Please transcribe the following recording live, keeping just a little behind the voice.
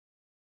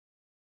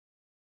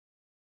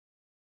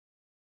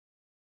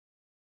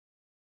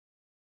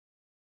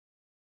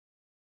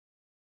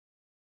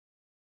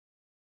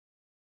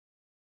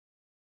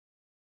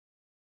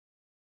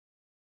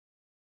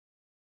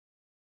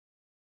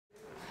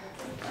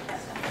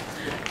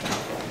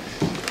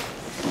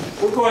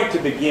We're going to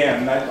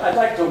begin. I'd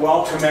like to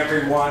welcome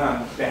everyone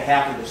on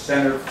behalf of the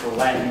Center for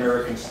Latin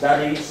American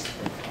Studies.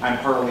 I'm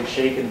Harley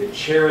Shaken, the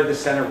chair of the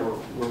center.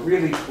 We're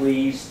really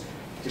pleased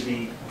to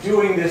be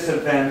doing this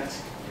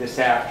event this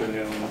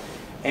afternoon.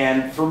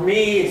 And for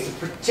me, it's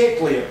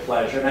particularly a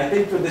pleasure, and I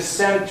think for the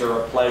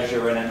center, a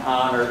pleasure and an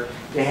honor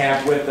to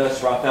have with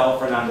us Rafael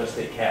Fernández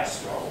de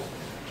Castro.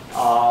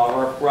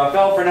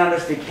 Rafael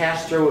Fernández de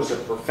Castro is a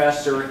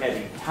professor at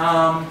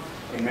ITAM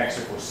in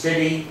Mexico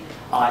City.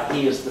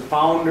 He is the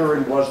founder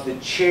and was the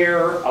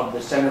chair of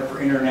the Center for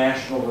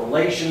International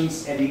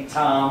Relations at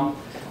ITAM.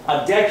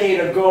 A decade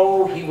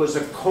ago, he was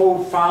a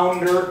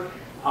co-founder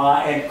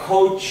and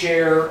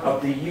co-chair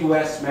of the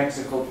U.S.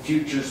 Mexico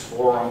Futures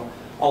Forum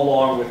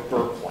along with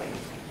Berkeley.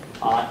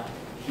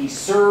 He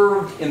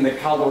served in the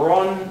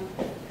Calderón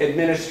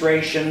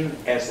administration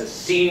as a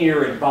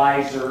senior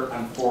advisor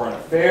on foreign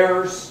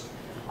affairs.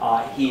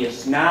 He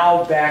is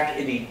now back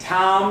at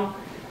ITAM.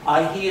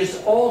 He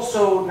is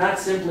also not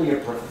simply a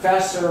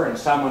professor and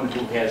someone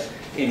who has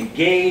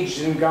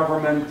engaged in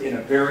government in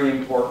a very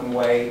important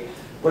way,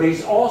 but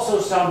he's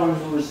also someone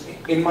who is,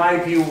 in my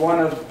view,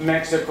 one of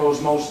Mexico's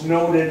most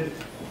noted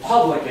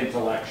public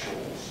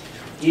intellectuals.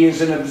 He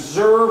is an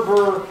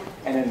observer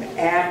and an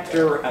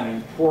actor on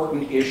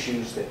important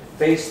issues that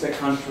face the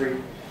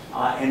country,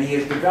 and he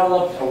has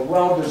developed a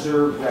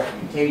well-deserved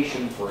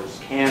reputation for his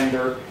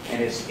candor and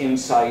his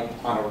insight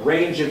on a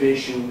range of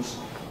issues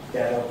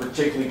that are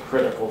particularly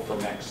critical for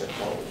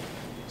Mexico.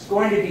 He's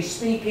going to be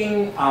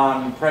speaking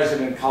on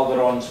President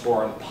Calderón's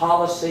foreign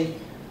policy,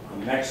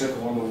 on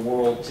Mexico and the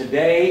world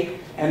today,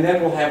 and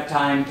then we'll have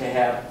time to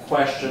have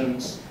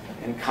questions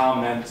and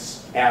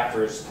comments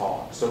after his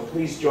talk. So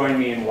please join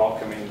me in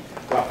welcoming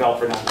Rafael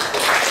Fernández.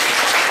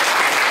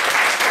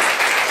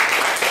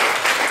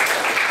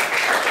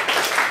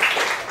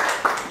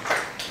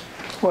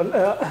 Well,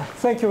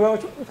 thank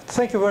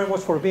you very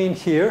much for being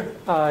here.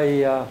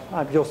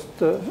 I just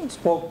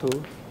spoke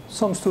to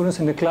some students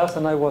in the class,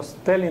 and I was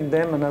telling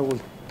them, and I will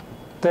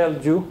tell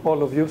you,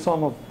 all of you,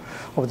 some of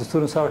the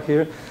students are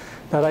here,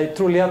 that I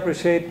truly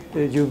appreciate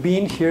you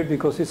being here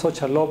because it's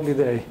such a lovely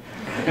day.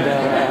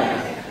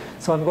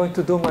 So I'm going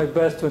to do my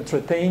best to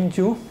entertain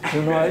you.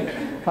 You know,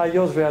 I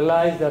just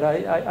realized that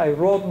I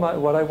wrote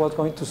what I was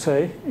going to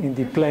say in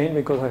the plane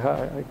because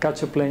I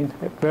catch a plane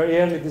very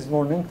early this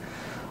morning.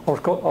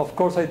 Of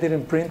course, I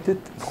didn't print it,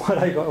 what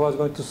I was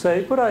going to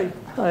say, but I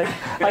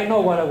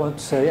know what I want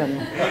to say,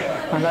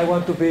 and I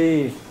want to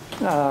be,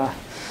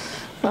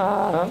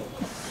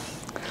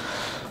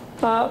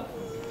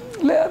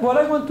 what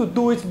I want to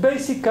do is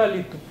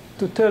basically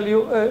to tell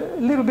you a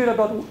little bit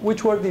about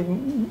which were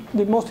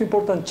the most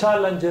important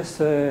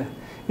challenges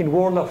in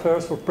world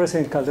affairs for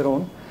President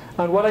Calderón,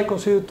 and what I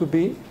consider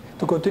to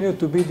continue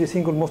to be the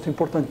single most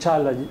important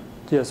challenge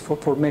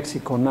for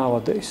Mexico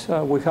nowadays.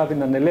 We're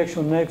having an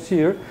election next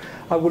year.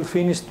 I will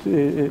finish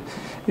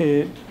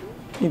in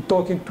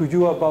talking to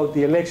you about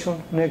the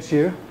election next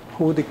year,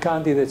 who the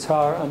candidates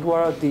are, and what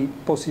are the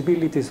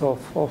possibilities of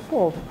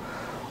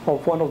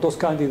one of those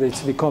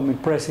candidates becoming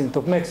president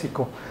of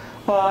Mexico.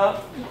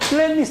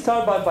 Let me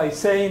start by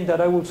saying that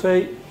I would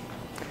say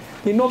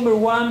the number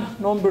one,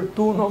 number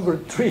two, number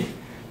three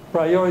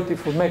priority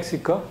for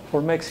Mexico,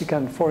 for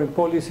Mexican foreign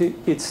policy,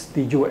 it's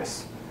the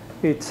U.S.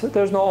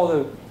 There's no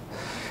other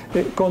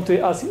country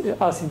as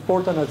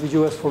important as the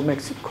U.S. for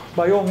Mexico.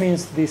 By all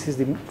means, this is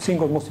the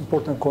single most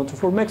important country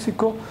for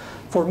Mexico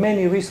for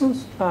many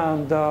reasons,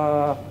 and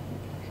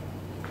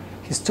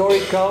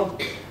historical,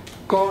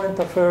 current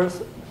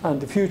affairs,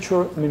 and the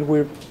future. I mean,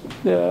 we're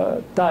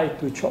tied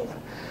to each other.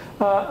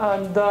 I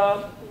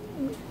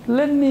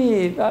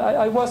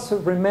was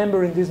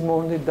remembering this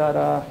morning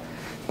that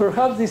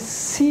perhaps the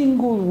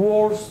single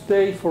worst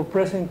day for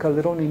President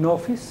Calderón in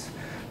office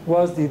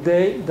was the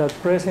day that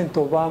President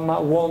Obama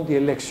won the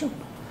election.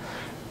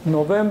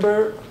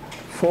 November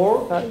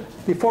 4,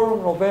 the 4th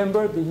of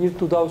November, the year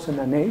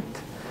 2008.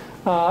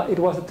 It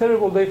was a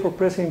terrible day for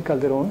President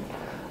Calderón.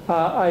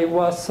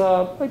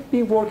 I've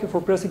been working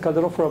for President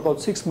Calderón for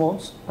about 6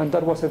 months, and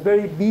that was a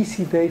very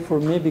busy day for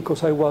me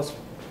because I was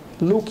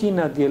looking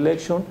at the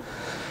election,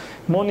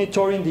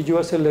 monitoring the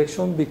U.S.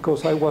 election,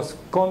 because I was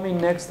coming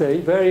next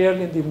day, very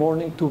early in the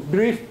morning, to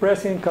brief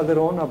President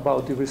Calderón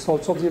about the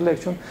results of the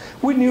election.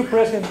 We knew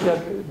President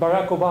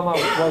Barack Obama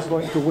was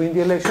going to win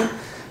the election,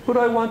 but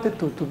I wanted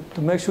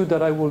to make sure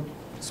that I would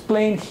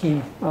explain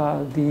him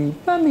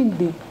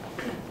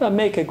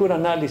make a good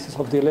analysis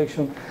of the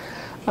election.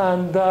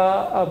 And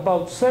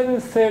about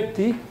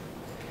 7:30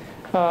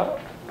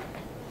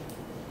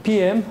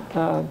 p.m.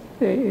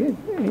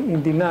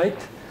 In the night,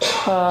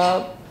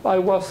 I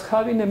was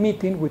having a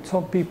meeting with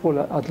some people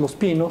at Los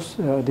Pinos,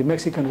 the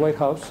Mexican White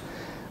House,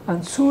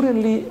 and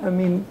suddenly,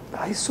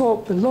 I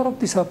saw a lot of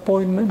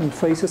disappointment in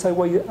faces. I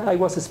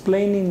was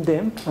explaining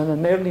them at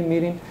an early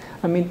meeting,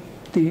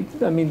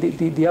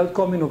 the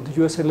outcome of the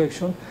U.S.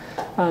 election,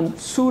 and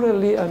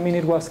suddenly,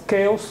 it was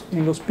chaos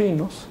in Los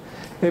Pinos.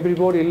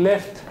 Everybody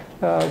left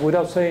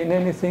without saying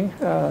anything,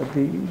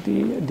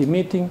 the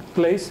meeting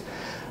place.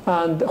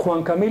 And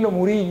Juan Camilo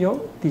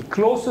Murillo, the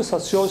closest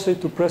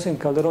associate to President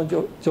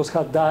Calderón, just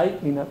had died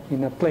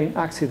in a plane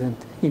accident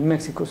in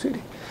Mexico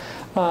City.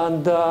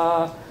 And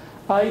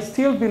I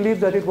still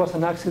believe that it was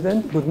an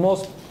accident, but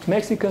most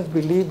Mexicans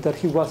believe that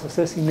he was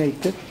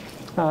assassinated.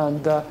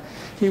 And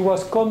he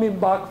was coming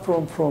back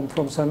from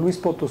San Luis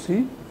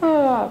Potosí,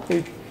 a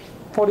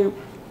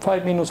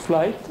 45 minutes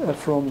flight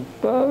from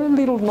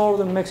little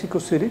northern Mexico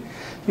City.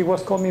 He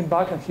was coming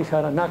back and he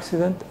had an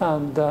accident,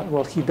 and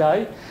well, he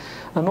died.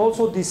 And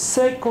also the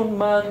second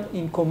man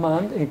in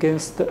command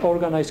against the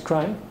organized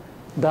crime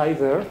died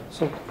there.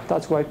 So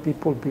that's why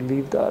people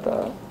believe that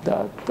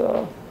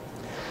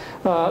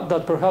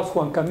that perhaps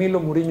Juan Camilo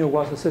Murillo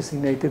was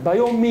assassinated. By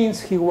all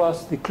means, he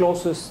was the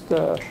closest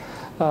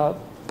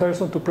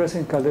person to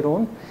President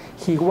Calderón.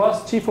 He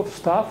was chief of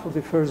staff for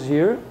the first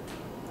year,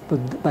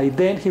 but by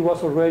then he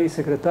was already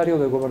Secretario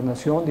de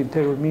Gobernación, the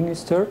Interior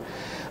Minister.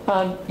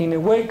 And in a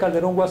way,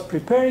 Calderón was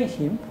preparing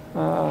him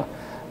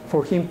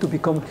for him to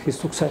become his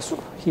successor.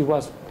 He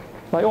was,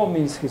 by all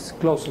means, his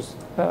closest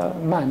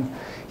man.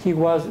 He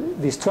was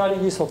the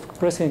strategist of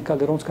President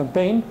Calderón's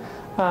campaign,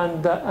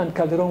 and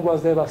Calderón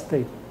was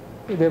devastated.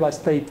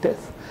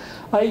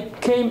 I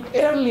came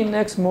early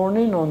next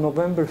morning on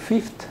November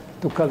 5th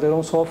to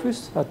Calderón's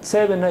office. At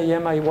 7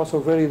 a.m. I was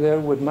already there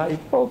with my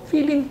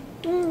feeling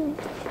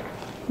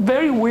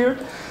very weird,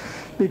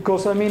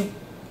 because I mean,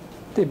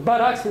 the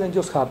bad accident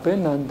just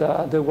happened, and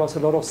there was a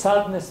lot of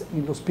sadness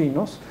in Los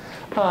Pinos,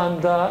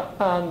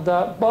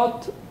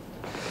 but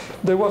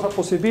there was a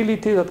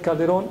possibility that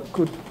Calderón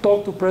could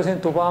talk to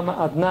President Obama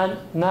at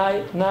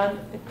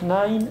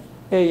 9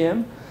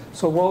 a.m.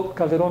 So well,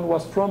 Calderón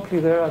was promptly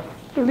there at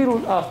a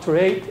little after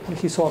 8 in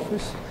his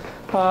office.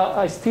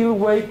 I still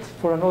wait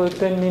for another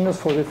 10 minutes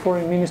for the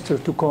foreign minister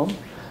to come.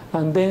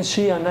 And then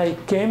she and I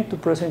came to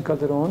President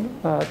Calderón,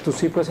 to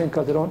see President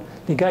Calderón.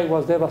 The guy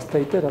was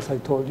devastated, as I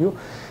told you.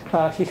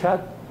 He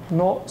had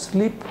no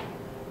sleep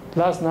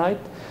last night.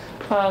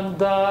 And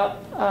I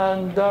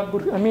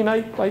mean,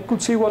 I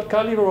could see what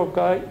caliber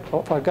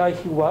of a guy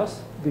he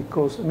was,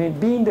 because, I mean,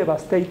 being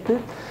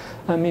devastated,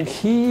 I mean,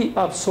 he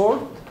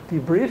absorbed the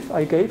brief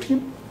I gave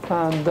him,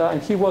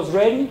 and he was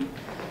ready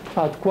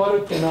at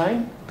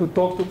 8:45 to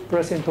talk to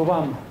President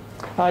Obama.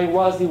 I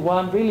was the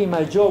one, really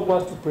my job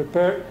was to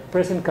prepare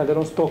President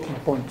Calderón's talking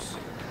points.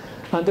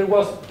 And there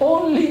was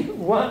only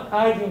one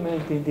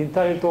argument in the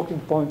entire talking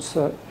points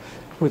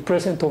with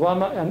President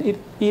Obama, and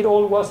it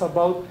all was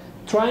about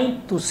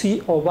trying to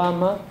see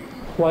Obama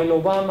while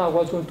Obama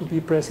was going to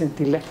be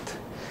president-elect.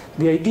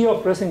 The idea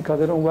of President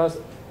Calderón was,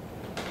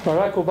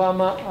 Barack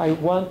Obama, I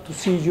want to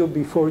see you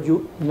before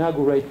you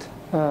inaugurate.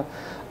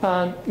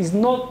 And it's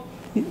not,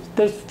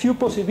 there's few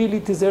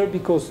possibilities there,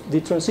 because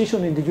the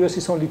transition in the US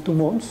is only 2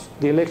 months.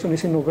 The election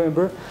is in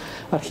November,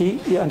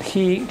 and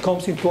he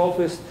comes into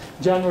office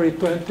January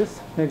 20th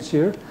next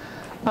year.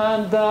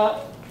 And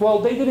well,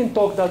 they didn't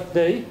talk that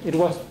day. It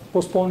was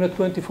postponed at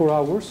 24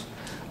 hours.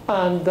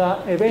 And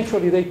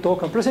eventually they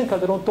talked, and President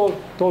Calderón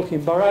told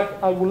him,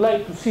 Barack, I would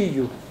like to see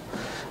you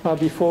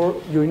before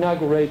you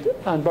inaugurate.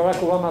 And Barack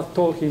Obama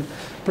told him,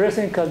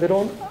 President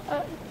Calderón,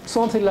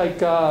 something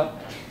like,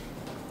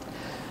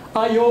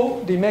 I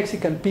owe the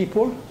Mexican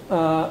people.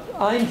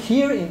 I'm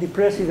here in the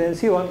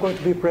presidency, or I'm going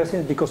to be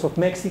president because of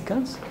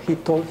Mexicans. He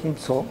told him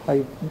so.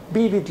 I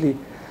vividly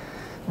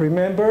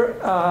remember.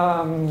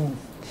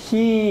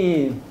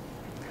 He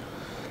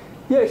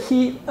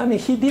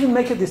didn't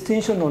make a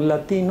distinction on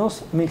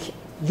Latinos. I mean,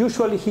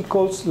 usually he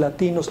calls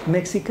Latinos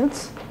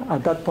Mexicans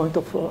at that point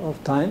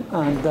of time.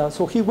 And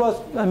so he was,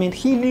 I mean,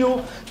 he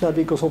knew that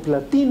because of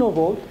Latino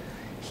vote,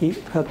 he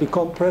had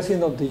become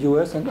president of the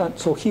US, and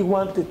so he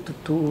wanted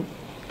to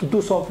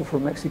do something for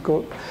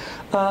Mexico.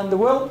 And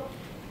well,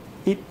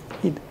 it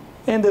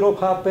ended up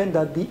happening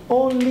that the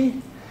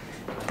only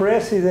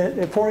president,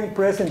 a foreign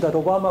president that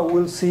Obama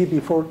will see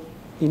before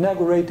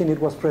inaugurating it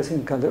was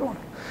President Calderón.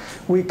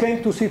 We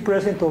came to see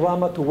President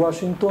Obama to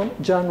Washington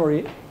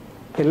January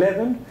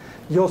 11,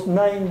 just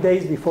 9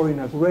 days before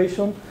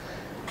inauguration.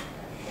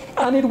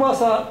 And it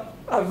was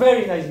a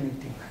very nice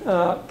meeting.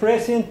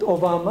 President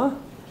Obama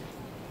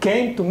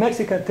came to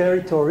Mexican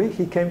territory.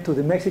 He came to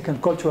the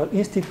Mexican Cultural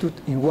Institute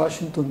in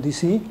Washington,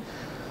 D.C.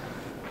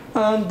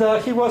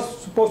 And he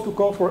was supposed to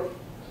come for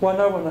 1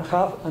 hour and a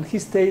half, and he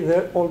stayed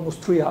there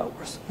almost 3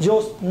 hours,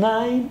 just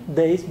 9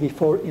 days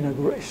before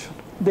inauguration.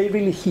 They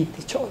really hit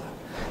each other.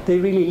 They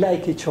really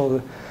like each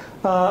other.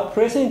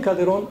 President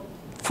Calderón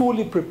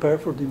fully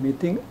prepared for the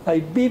meeting. I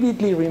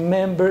vividly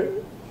remember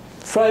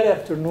Friday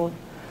afternoon,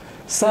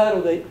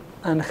 Saturday,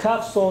 and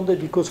half Sunday,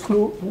 because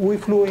we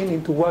flew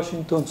into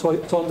Washington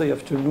Sunday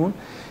afternoon.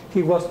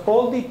 He was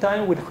all the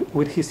time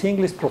with his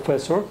English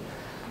professor,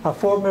 a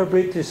former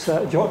British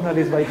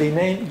journalist by the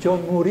name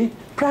John Moody,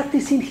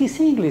 practicing his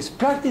English,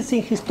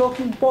 practicing his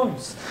talking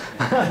points.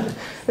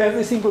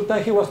 Every single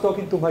time he was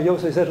talking to my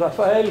office, I said,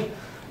 Rafael,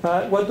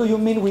 what do you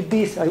mean with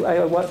this?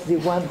 I was the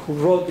one who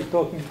wrote the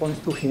talking points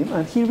to him,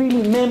 and he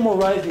really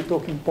memorized the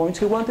talking points.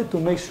 He wanted to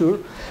make sure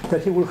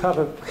that he would have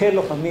a hell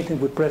of a meeting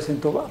with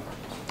President Obama.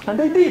 And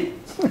they did.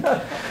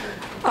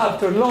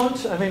 after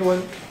lunch, I mean,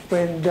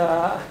 when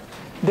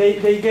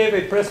they gave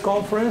a press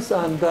conference,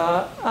 and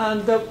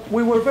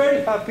we were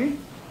very happy,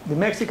 the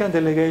Mexican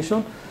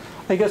delegation,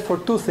 I guess for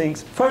two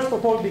things. First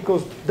of all,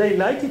 because they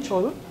like each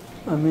other.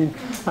 I mean,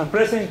 and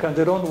President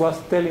Calderón was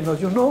telling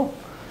us, you know,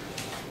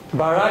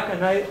 Barack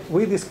and I,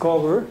 we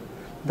discovered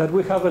that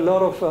we have a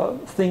lot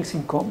of things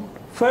in common.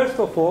 First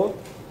of all,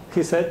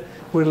 he said,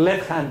 we're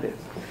left-handed.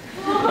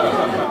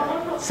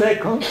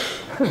 Second,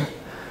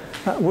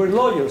 we're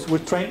lawyers. We're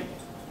trained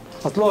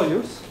as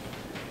lawyers.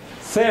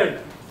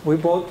 Third, we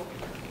both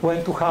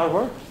went to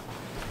Harvard.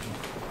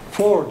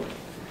 Fourth,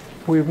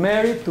 we're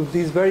married to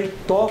these very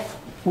tough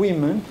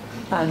women,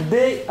 and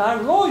they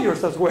are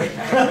lawyers as well.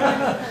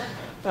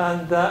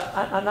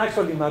 And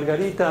actually,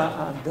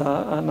 Margarita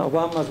and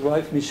Obama's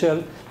wife,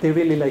 Michelle, they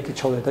really like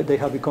each other. They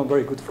have become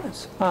very good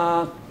friends.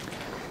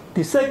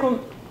 The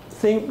second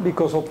thing, we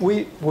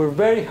were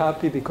very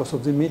happy because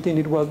of the meeting,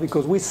 it was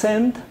because we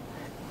sent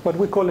what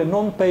we call a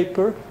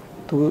non-paper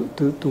to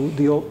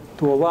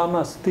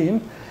Obama's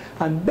team.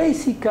 And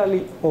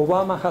basically,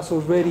 Obama has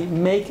already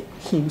made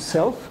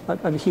himself,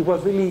 and he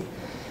was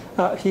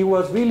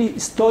really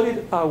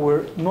studied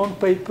our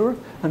non-paper,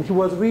 and he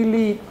was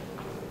really,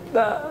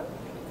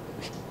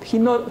 he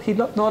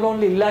not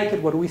only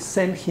liked what we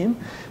sent him,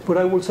 but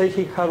I would say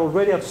he had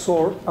already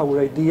absorbed our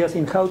ideas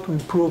in how to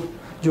improve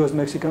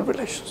U.S.-Mexican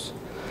relations.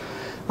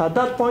 At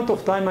that point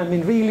of time, I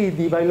mean, really,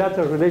 the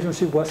bilateral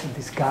relationship was in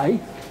the sky.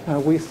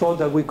 We thought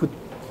that we could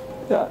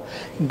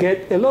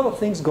get a lot of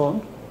things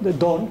done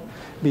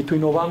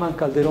between Obama and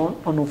Calderón,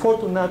 and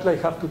unfortunately, I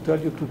have to tell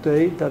you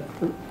today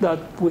that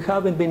we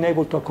haven't been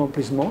able to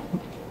accomplish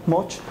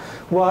much.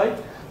 Why?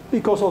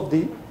 Because of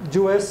the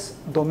U.S.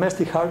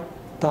 domestic hard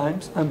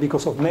times and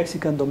because of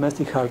Mexican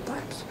domestic hard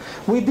times.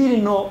 We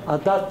didn't know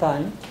at that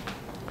time,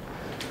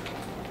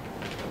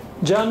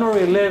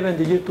 January 11,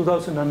 the year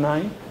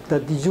 2009,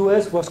 that the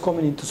U.S. was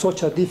coming into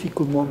such a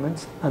difficult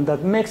moment, and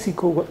that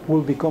Mexico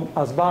will become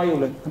as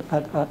violent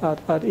as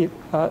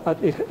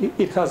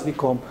it has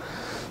become.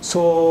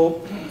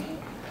 So,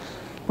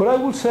 but I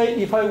would say,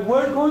 if I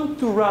were going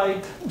to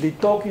write the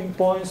talking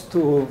points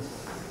to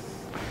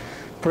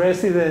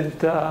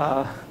President,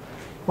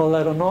 well,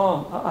 I don't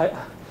know,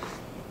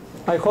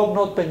 I hope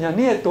not Peña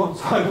Nieto,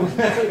 so I will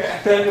never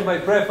tell you my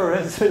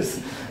preferences,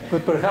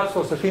 but perhaps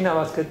Josefina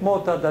Vázquez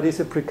Mota, that is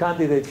a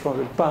pre-candidate from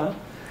the PAN.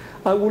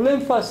 I will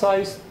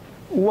emphasize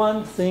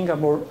one thing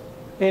or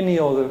any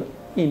other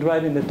in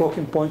writing the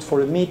talking points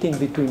for a meeting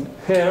between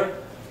her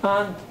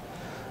and,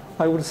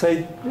 I would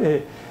say,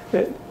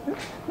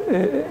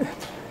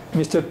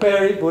 Mr.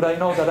 Perry, but I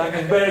know that I'm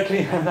in Berkeley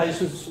and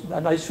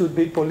I should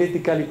be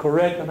politically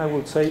correct, and I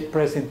would say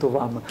President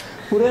Obama.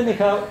 But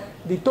anyhow,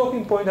 the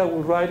talking point I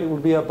will write, it will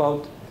be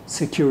about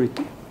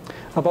security,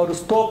 about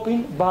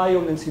stopping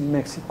violence in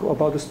Mexico,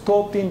 about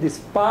stopping this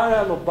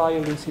spiral of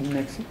violence in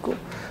Mexico.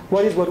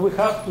 What is what we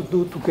have to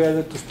do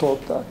together to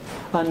stop that?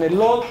 And a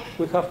lot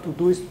we have to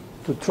do is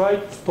to try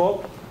to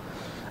stop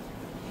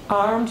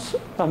arms,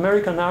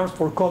 American arms,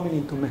 for coming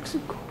into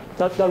Mexico.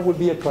 That will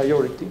be a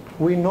priority.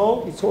 We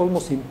know it's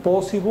almost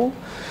impossible.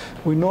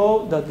 We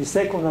know that the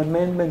Second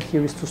Amendment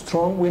here is too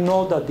strong. We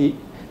know that the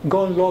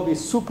gun lobby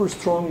is super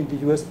strong in the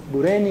U.S.,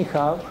 but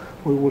anyhow,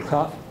 we will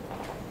have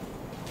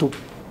to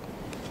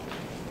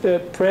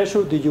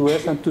pressure the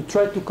U.S. and to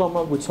try to come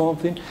up with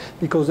something,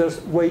 because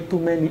there's way too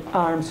many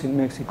arms in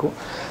Mexico.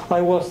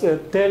 I was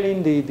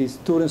telling the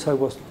students, I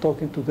was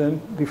talking to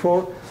them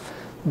before,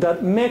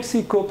 that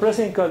Mexico,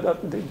 President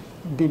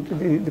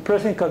the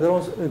President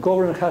Calderón's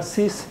government has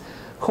seized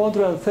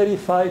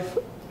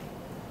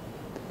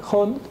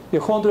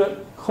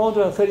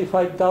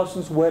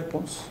 135,000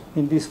 weapons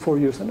in these 4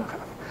 years and a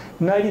half.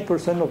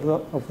 90%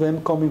 of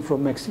them coming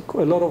from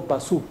Mexico. A lot of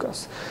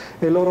bazookas,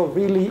 a lot of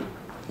really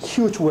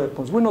huge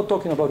weapons. We're not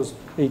talking about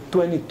a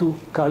 22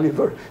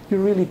 caliber.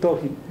 You're really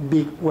talking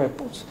big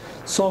weapons.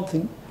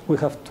 Something we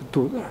have to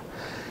do there.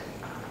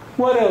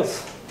 What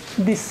else?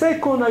 The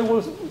second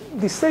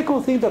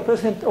thing that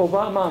President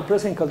Obama and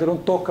President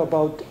Calderón talked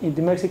about in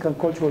the Mexican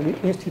Cultural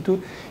Institute,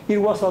 it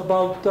was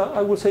about,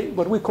 I would say,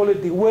 what we call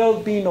it the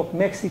well-being of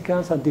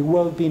Mexicans and the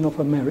well-being of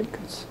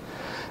Americans.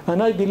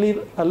 And I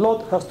believe a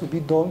lot has to be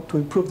done to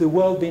improve the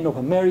well-being of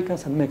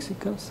Americans and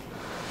Mexicans.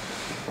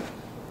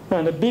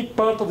 And a big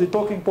part of the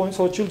talking points,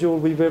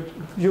 Xochitl,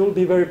 you'll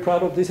be very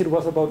proud of this, it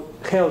was about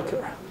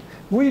healthcare.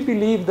 We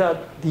believe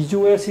that the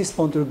U.S. is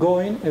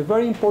undergoing a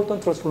very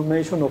important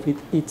transformation of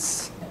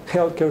its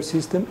healthcare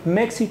system,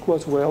 Mexico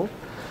as well.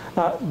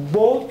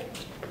 Both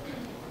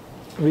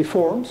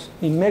reforms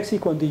in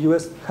Mexico and the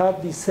US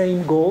have the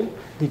same goal.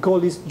 The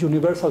goal is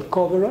universal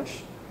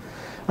coverage.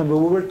 And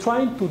what we were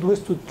trying to do is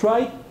to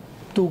try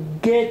to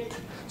get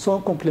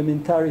some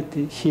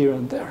complementarity here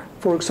and there.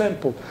 For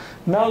example,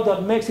 now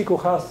that Mexico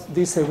has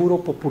this Seguro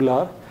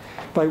Popular,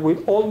 by which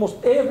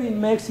almost every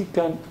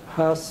Mexican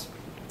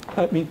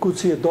could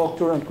see a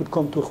doctor and could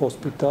come to a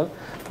hospital.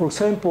 For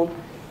example,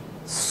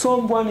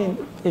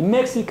 a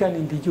Mexican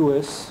in the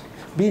US,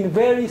 being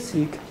very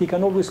sick, he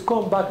can always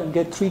come back and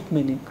get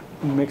treatment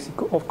in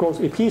Mexico. Of course,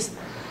 if he's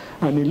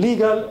an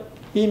illegal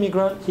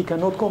immigrant. He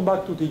cannot come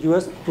back to the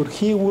US, but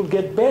he will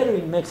get better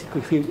in Mexico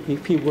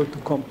if he were to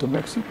come to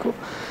Mexico.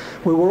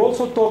 We were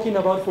also talking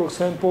about, for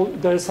example,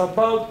 there's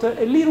about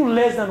a little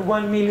less than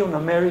 1 million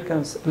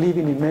Americans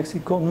living in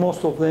Mexico,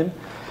 most of them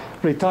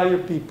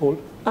retired people.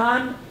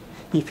 And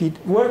if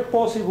it were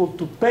possible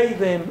to pay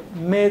them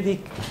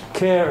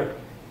Medicare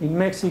in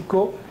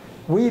Mexico,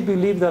 we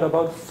believe that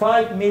about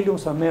 5 million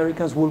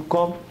Americans will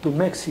come to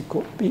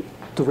Mexico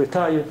to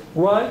retire.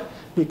 Why?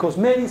 Because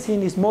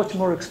medicine is much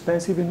more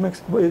expensive in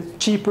Mexico,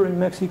 cheaper in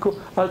Mexico.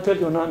 I'll tell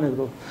you an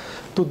anecdote.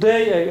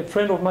 Today, a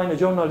friend of mine, a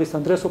journalist,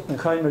 Andres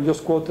Oppenheimer,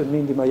 just quoted me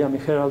in the Miami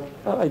Herald.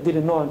 I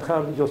didn't know, and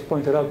Harley just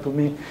pointed out to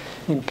me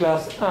in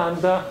class.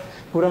 And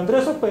but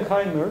Andres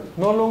Oppenheimer,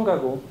 not long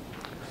ago,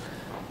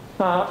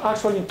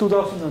 actually in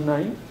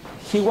 2009,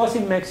 he was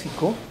in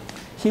Mexico.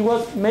 He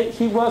was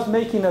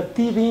making a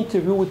TV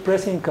interview with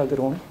President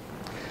Calderón,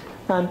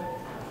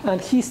 and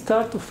he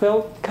started to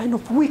feel kind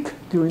of weak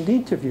during the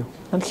interview.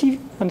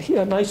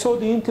 And I saw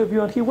the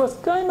interview, and he was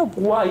kind of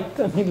white.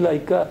 I mean,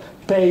 like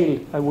pale,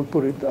 I would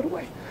put it that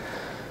way.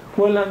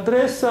 Well,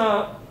 Andres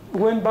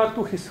went back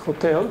to his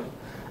hotel,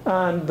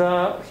 and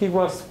he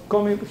was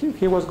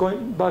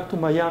going back to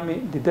Miami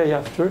the day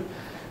after,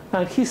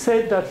 and he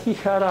said that he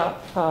had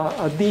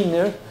a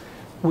dinner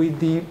with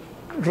the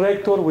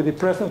rector, with the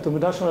president of the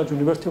National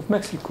University of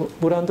Mexico.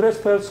 But Andres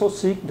felt so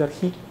sick that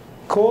he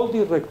called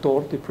the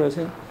rector, the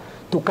president,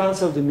 to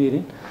cancel the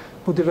meeting.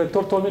 But the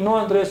rector told me, no,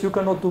 Andres, you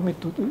cannot do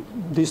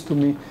this to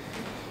me.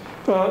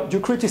 You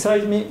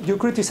criticize me, you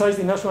criticize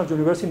the National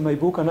University in my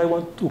book, and I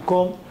want to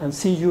come and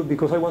see you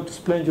because I want to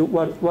explain you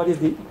what is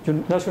the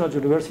National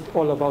University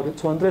all about it.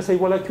 So Andres said,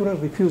 well, I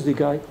couldn't refuse the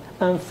guy.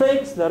 And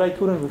thanks that I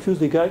couldn't refuse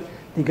the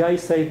guy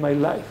saved my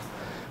life.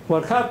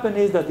 What happened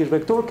is that the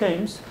rector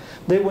came,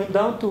 they went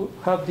down to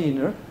have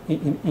dinner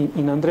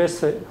in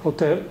Andres'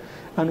 hotel,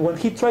 and when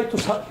he tried to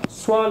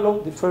swallow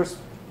the first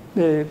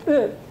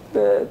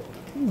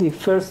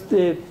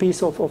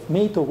piece of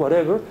meat or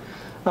whatever,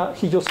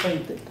 he just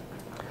fainted.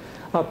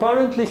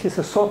 Apparently, his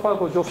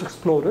esophagus just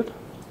exploded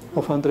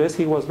of Andres.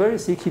 He was very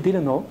sick. He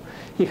didn't know.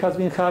 He has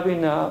been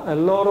having a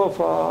lot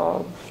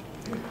of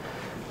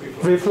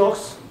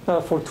reflux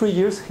for 3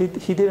 years. He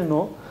didn't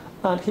know.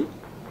 And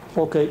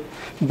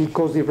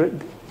because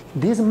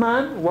this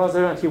man was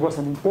there, and he was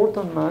an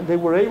important man. They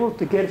were able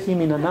to get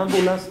him in an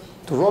ambulance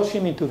to rush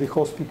him into the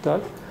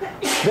hospital.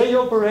 They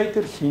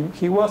operated him.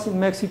 He was in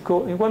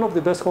Mexico, in one of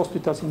the best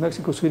hospitals in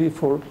Mexico City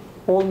for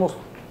almost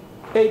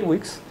 8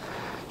 weeks.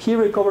 He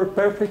recovered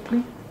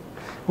perfectly.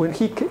 When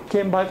he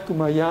came back to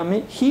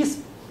Miami,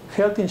 his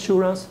health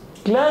insurance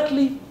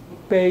gladly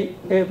paid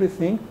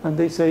everything. And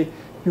they say,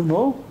 you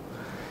know,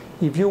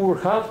 if you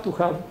would have to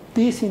have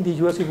this in the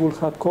US, it would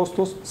have cost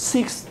us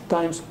 6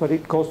 times what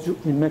it cost you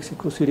in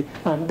Mexico City.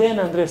 And then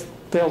Andres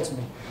tells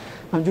me,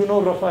 and you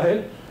know,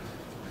 Rafael,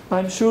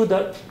 I'm sure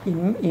that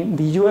in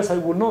the US I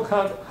would not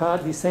have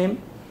had the same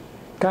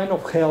kind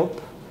of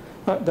help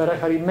that I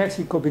had in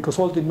Mexico, because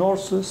all the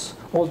nurses,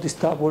 all the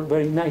staff were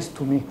very nice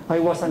to me. I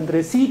was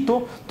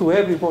Andresito to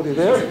everybody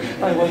there.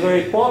 I was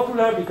very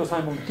popular because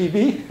I'm on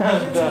TV.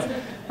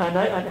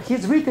 And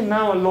he's written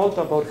now a lot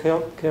about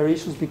healthcare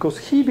issues because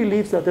he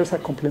believes that there's a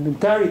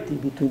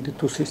complementarity between the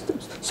two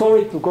systems.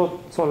 Sorry to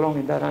go so long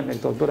in that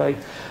anecdote, but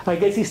I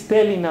guess he's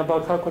telling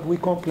about how could we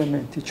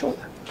complement each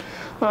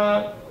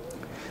other.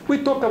 We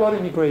talked about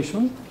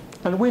immigration,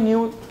 and we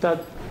knew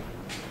that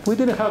we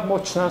didn't have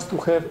much chance to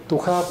have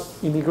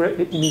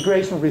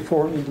immigration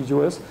reform in the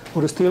US,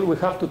 but still we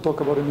have to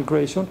talk about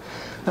immigration.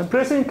 And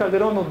President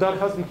Calderón, of that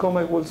has become,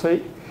 I will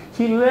say,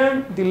 he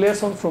learned the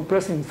lesson from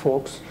President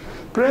Fox.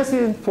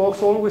 President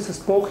Fox always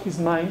spoke his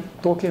mind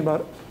talking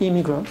about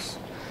immigrants.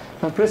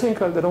 And President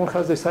Calderón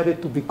has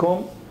decided to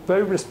become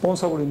very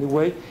responsible in the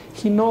way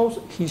he knows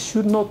he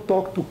should not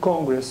talk to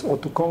Congress or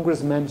to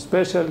congressmen,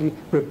 especially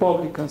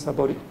Republicans,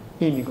 about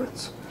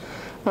immigrants.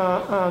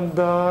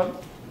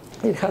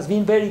 It has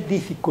been very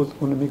difficult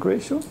on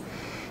immigration.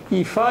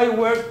 If I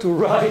were to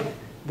write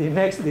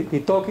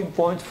the talking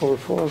points for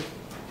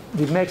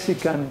the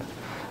Mexican,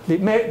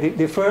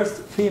 the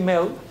first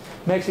female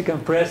Mexican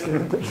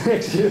president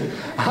next year,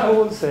 I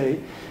will say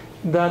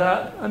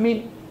that, I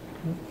mean,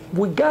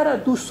 we gotta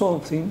do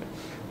something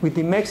with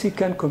the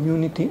Mexican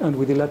community and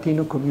with the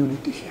Latino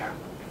community here.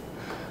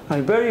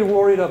 I'm very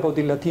worried about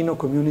the Latino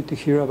community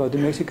here, about the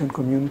Mexican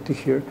community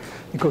here,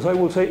 because I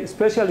will say,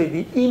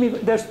 especially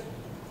there's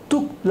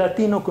 2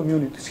 Latino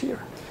communities here.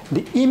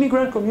 The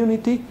immigrant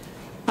community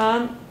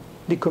and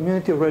the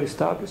community already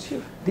established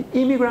here. The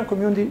immigrant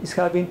community is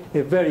having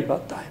a very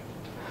bad time.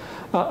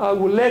 I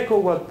will echo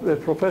what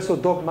Professor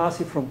Doug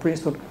Massey from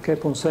Princeton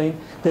kept on saying.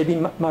 They've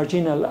been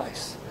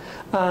marginalized.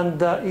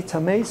 And it's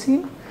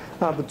amazing,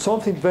 but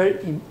something very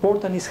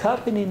important is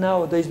happening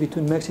nowadays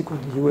between Mexico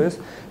and the US.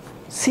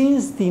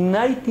 Since the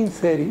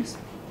 1930s,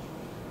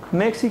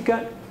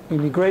 Mexican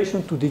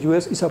immigration to the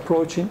US is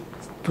approaching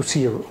to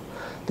 0.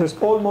 There's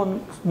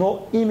almost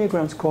no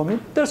immigrants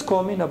coming. There's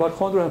coming about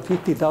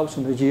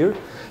 150,000 a year,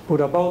 but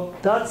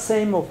about that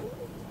same of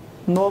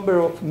number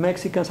of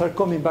Mexicans are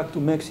coming back to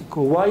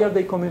Mexico. Why are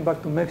they coming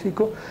back to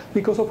Mexico?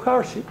 Because of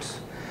hardships.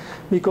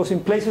 Because in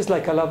places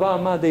like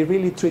Alabama, they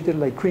really treat it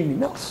like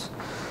criminals.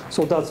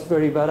 So that's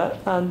very bad.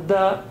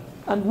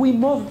 And we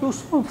must do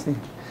something.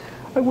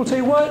 I would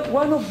say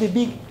one of the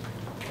big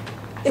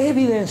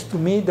evidence to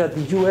me that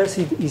the U.S.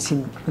 is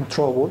in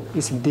trouble,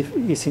 is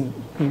facing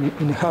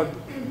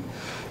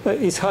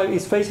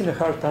a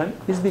hard time,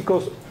 is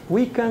because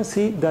we can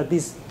see that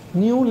this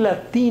new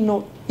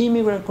Latino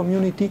immigrant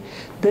community,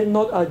 they're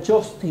not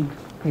adjusting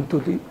into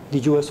the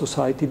U.S.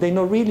 society. They're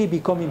not really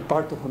becoming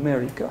part of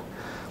America.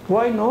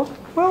 Why not?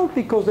 Well,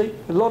 because a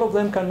lot of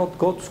them cannot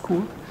go to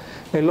school.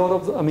 A lot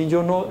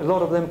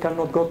of them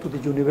cannot go to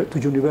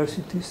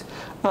universities,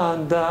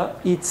 and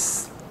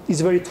it's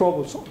very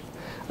troublesome.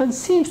 And it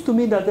seems to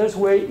me that there's a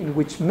way in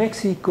which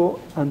Mexico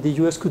and the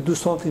U.S. could do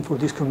something for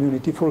this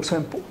community. For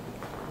example,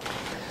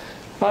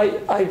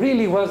 I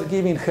really was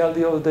giving hell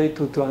the other day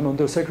to an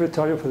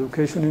undersecretary of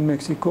education in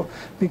Mexico,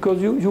 because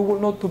you will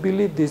not to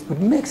believe this, but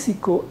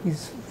Mexico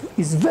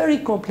is very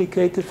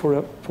complicated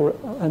for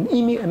a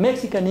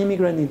Mexican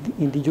immigrant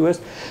in the U.S.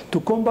 to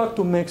come back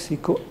to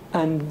Mexico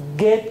and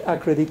get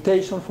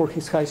accreditation for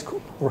his high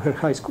school or her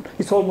high school.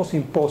 It's almost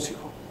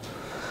impossible.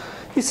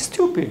 It's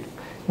stupid.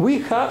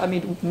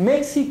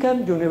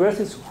 Mexican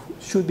universities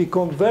should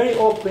become very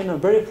open and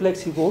very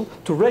flexible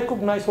to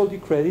recognize all the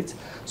credits.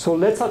 So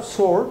let's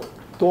absorb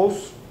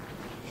those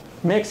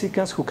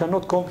Mexicans who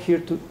cannot come here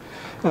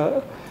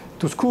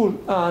to school,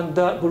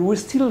 but we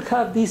still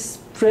have this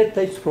red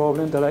tape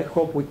problem that I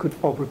hope we could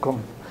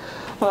overcome.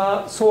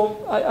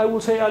 So I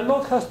would say a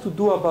lot has to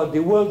do about the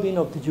well-being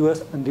of the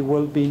U.S. and the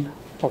well-being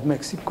of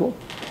Mexico.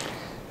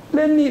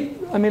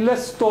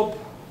 Let's stop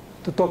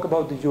to talk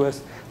about the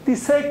U.S. The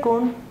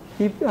second,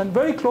 and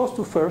very close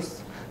to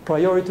first,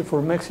 priority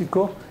for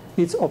Mexico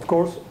is, of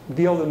course,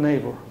 the other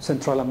neighbor,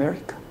 Central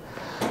America.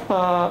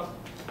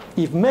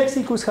 If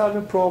Mexico is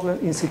having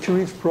problems,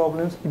 insecurity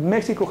problems, if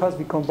Mexico has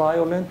become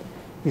violent,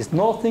 it's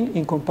nothing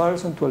in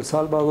comparison to El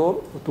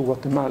Salvador or to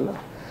Guatemala.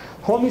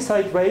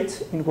 Homicide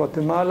rates in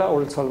Guatemala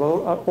or El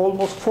Salvador are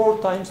almost 4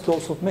 times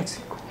those of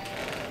Mexico.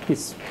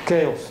 It's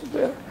chaos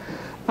there.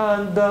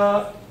 And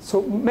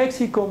so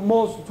Mexico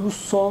must do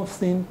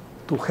something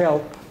to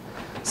help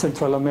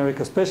Central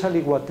America,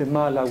 especially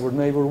Guatemala, our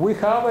neighbor. We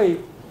have a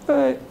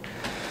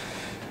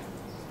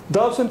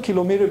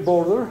 1,000-kilometer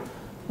border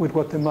with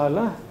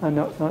Guatemala and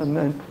a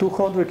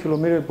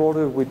 200-kilometer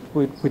border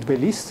with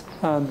Belize,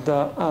 and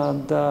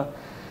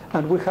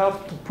we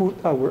have to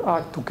put our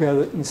act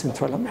together in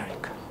Central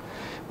America.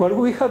 What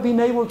we have been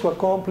able to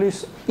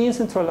accomplish in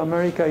Central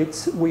America,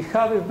 we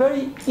have a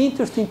very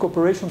interesting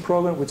cooperation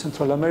program with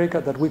Central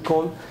America that we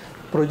call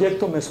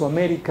Proyecto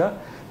Mesoamérica.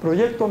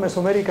 Proyecto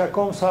Mesoamérica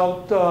comes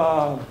out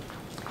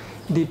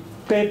the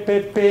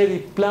PPP, the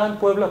Plan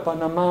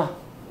Puebla-Panamá,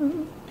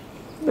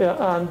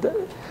 and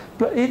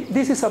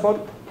this is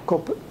about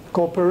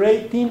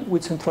cooperating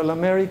with Central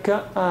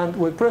America. And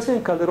when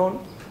President Calderón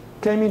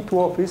came into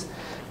office,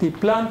 the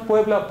Plan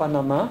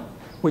Puebla-Panamá,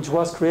 which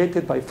was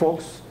created by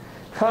Fox,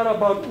 had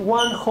about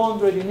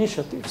 100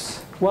 initiatives,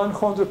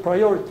 100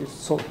 priorities.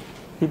 So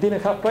it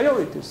didn't have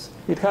priorities.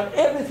 It had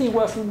everything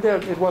was in there.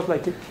 It was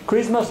like a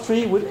Christmas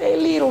tree with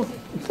a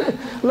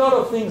lot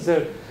of things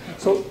there.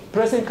 So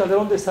President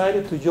Calderón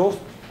decided to just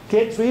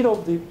get rid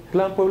of the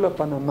Plan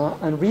Puebla-Panamá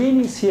and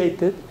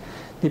reinitiated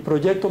the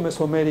Proyecto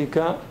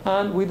Mesoamérica,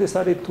 and we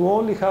decided to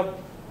only have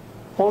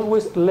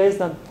always less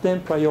than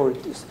 10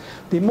 priorities.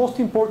 The most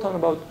important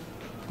about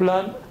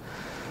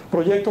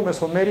Proyecto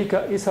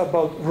Mesoamérica is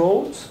about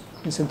roads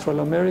in Central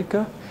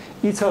America.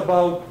 It's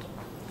about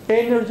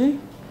energy.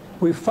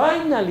 We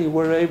finally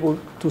were able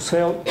to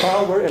sell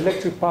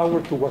electric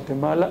power to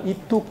Guatemala.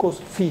 It took us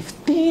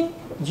 15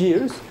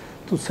 years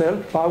to sell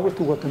power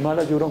to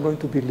Guatemala. You're not going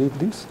to believe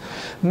this.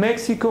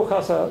 Mexico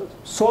has a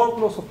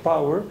surplus of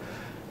power.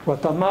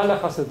 Guatemala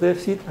has a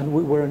deficit, and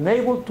we were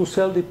unable to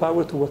sell the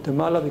power to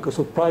Guatemala because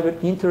of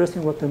private interest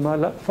in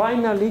Guatemala.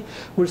 Finally,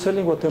 we're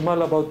selling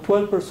Guatemala about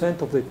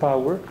 12% of the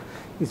power.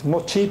 It's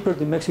much cheaper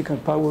than Mexican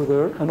power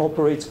there and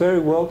operates very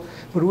well,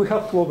 but we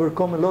have to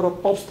overcome a lot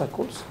of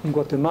obstacles in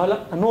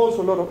Guatemala and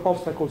also a lot of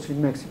obstacles in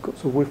Mexico.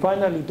 So we're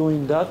finally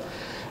doing that.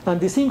 And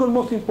the single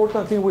most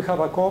important thing we have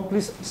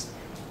accomplished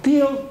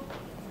still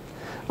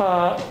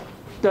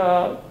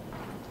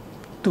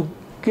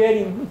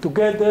to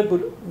get there,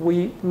 but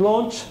we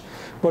launched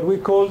what we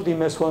call the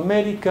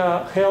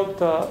Mesoamerica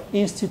Health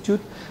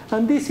Institute.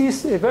 And this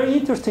is a very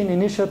interesting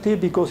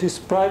initiative because it's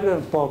private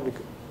and public.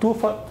 Two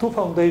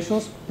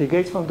foundations, the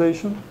Gates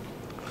Foundation.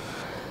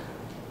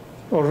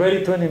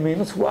 Already 20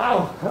 minutes,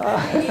 wow.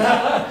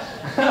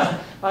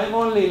 I'm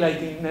only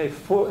like in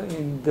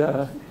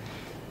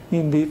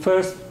the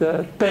first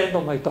 10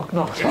 of my talk.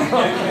 No,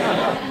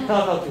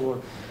 not the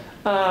word.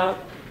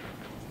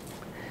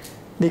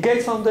 The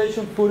Gates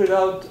Foundation put it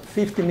out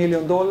 $50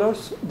 million.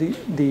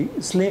 The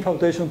Slim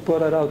Foundation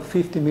put it out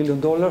 $50 million.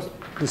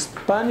 The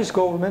Spanish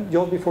government,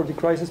 just before the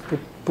crisis,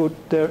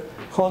 put there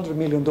 $100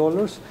 million.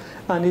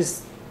 And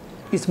it's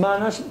is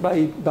managed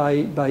by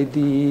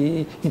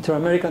the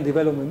Inter-American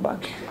Development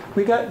Bank.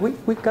 We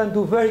can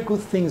do very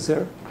good things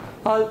there.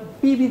 I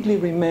vividly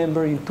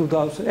remember in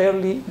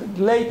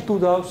late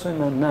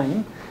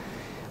 2009,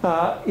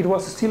 it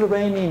was still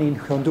raining in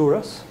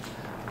Honduras,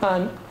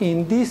 and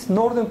in this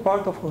northern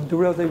part of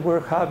Honduras, they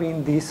were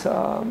having this.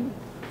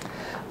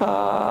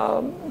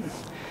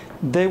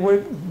 They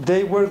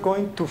were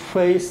going to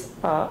face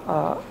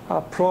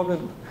a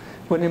problem.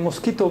 When a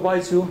mosquito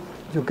bites you,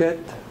 you get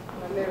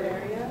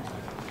malaria,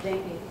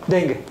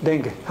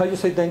 dengue. How do you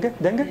say dengue?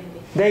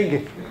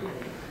 Dengue.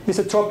 It's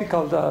a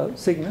tropical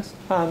sickness,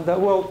 and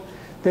well,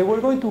 they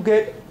were going to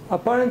get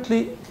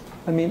apparently,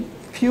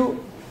 few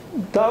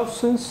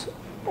thousands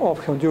of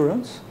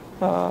Hondurans.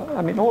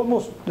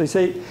 Almost, they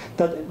say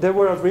that there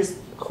were at least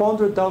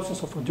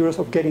 100,000 of Hondurans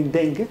of getting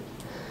dengue,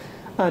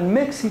 and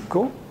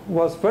Mexico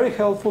was very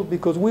helpful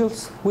because we'll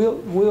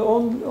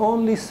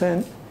only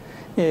send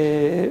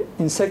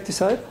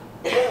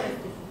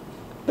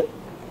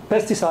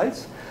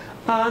pesticides,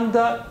 and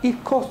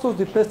it cost us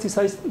the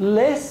pesticides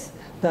less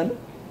than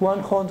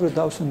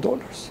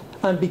 $100,000.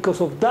 And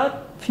because of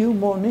that few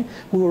money,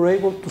 we were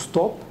able to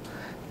stop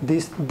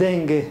this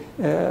dengue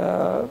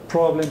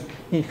problem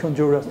in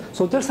Honduras.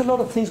 So there's a lot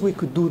of things we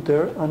could do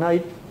there, and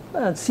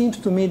it seems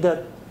to me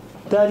that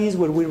that is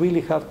where we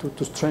really have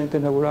to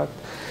strengthen our act.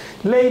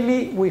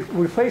 Lately,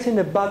 we're facing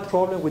a bad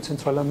problem with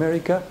Central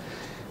America.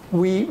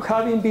 We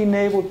haven't been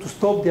able to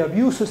stop the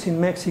abuses in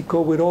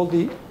Mexico with all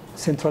the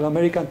Central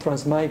American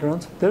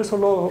transmigrants. There's a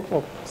lot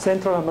of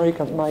Central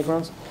American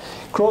migrants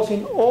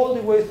crossing all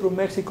the way through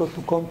Mexico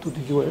to come to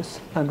the US,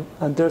 and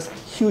there's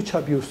huge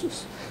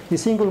abuses. The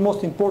single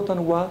most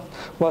important one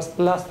was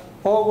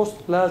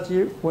August last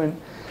year, when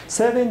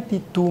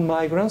 72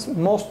 migrants,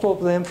 most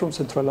of them from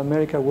Central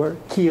America, were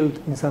killed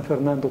in San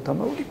Fernando,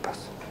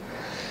 Tamaulipas.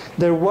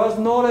 There was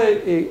not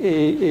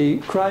a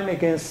crime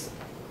against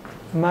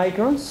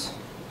migrants.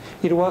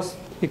 It was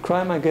a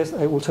crime against,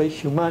 I would say,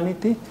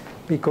 humanity,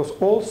 because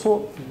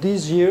also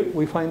this year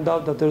we find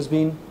out that there's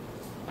been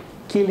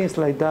killings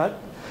like that,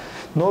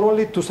 not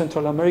only to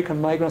Central American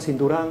migrants in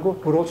Durango,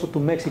 but also to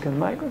Mexican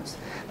migrants.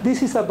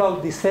 This is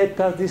about the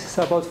Zetas, this is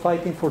about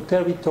fighting for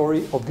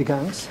territory of the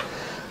gangs.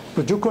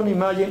 But you can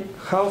imagine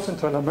how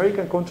Central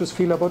American countries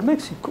feel about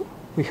Mexico.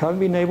 We haven't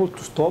been able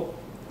to stop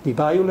the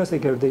violence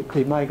against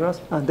the migrants,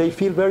 and they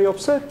feel very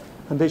upset,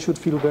 and they should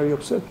feel very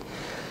upset.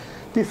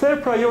 The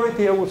third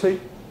priority, I would say,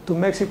 to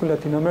Mexico and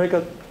Latin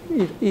America,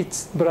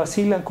 it's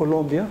Brazil and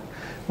Colombia.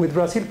 With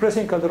Brazil,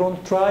 President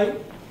Calderón tried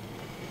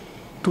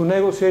to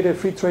negotiate a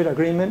free trade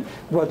agreement.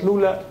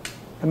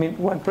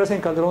 When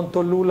President Calderón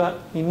told Lula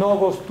in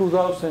August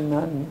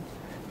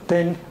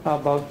 2010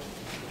 about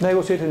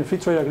negotiating a free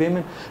trade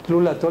agreement,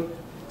 Lula told,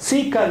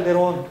 "Sí,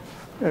 Calderón."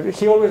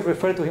 He always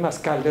referred to him as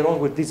Calderón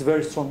with this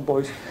very strong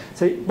voice.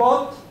 Say,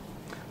 but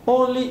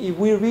only if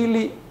we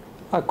really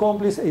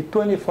accomplish a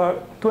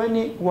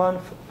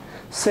 21st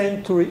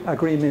century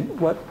agreement.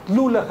 What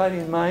Lula had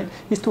in mind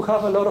is to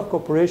have a lot of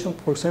cooperation,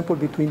 for example,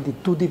 between the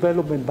two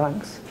development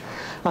banks.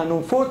 And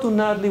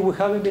unfortunately, we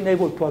haven't been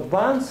able to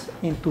advance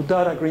into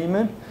that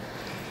agreement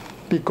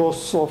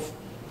because of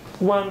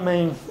one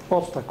main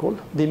obstacle,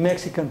 the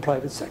Mexican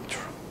private sector.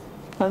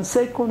 And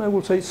second, I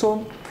would say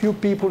some few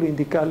people in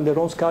the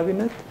Calderón's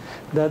cabinet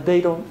that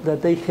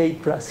they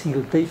hate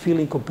Brazil. They feel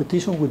in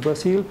competition with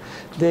Brazil.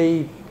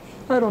 They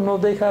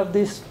have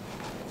this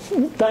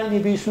tiny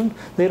vision.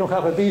 They don't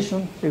have a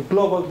vision, a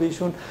global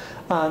vision.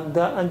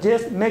 And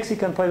yes,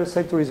 Mexican private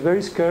sector is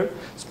very scared,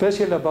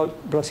 especially about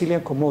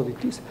Brazilian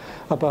commodities,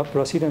 about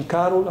Brazilian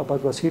cattle,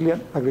 about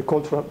Brazilian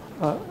agricultural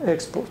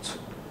exports.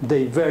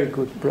 They're very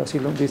good,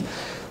 Brazil, on this.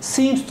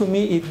 Seems to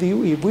me if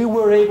we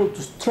were able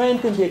to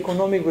strengthen the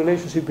economic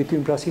relationship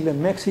between Brazil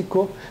and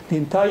Mexico, the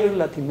entire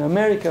Latin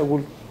America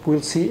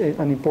will see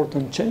an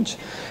important change.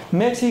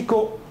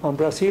 Mexico and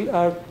Brazil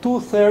are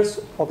 2/3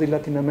 of the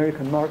Latin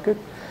American market.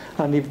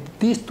 And if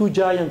these two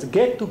giants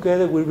get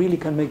together, we really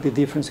can make the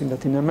difference in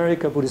Latin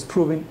America, but it's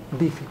proving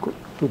difficult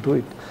to do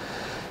it.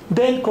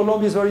 Then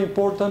Colombia is very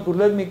important, but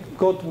let me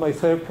go to my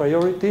third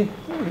priority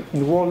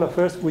in world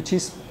affairs, which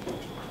is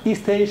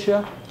East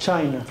Asia,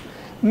 China.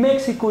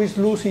 Mexico is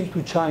losing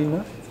to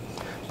China.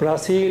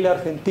 Brazil,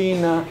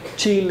 Argentina,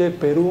 Chile,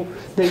 Peru,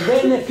 they're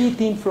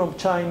benefiting from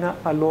China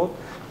a lot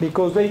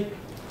because they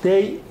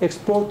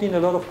exporting a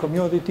lot of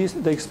commodities,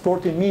 they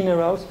exporting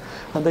minerals,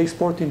 and they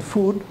exporting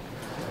food.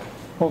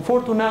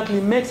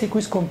 Unfortunately, Mexico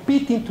is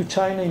competing to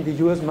China in the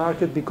US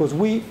market because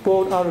we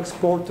both are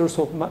exporters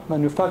of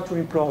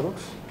manufacturing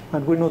products,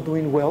 and we're not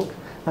doing well.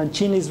 And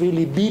China is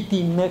really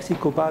beating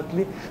Mexico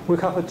badly. We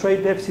have a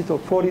trade deficit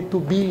of 42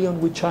 billion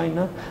with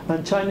China,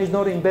 and China is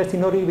not investing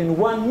not even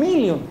 1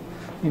 million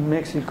in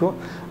Mexico.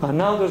 And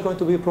now there's going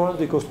to be problems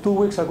because 2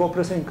 weeks ago,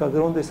 President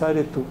Calderón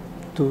decided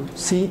to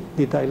see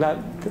the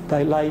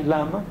Dalai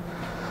Lama.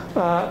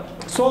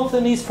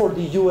 Something is for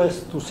the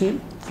US to see,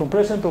 from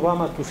President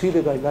Obama to see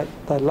the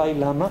Dalai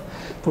Lama,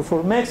 but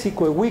for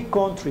Mexico, a weak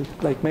country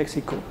like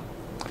Mexico,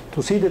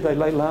 to see the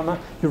Dalai Lama,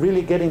 you're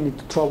really getting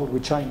into trouble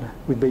with China,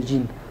 with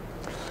Beijing.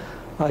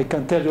 I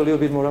can tell you a little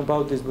bit more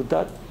about this, but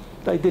that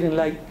I didn't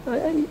like.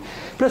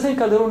 President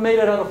Calderón made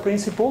it out of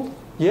principle.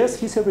 Yes,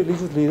 he's a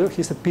religious leader,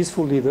 he's a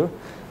peaceful leader,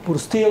 but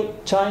still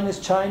China is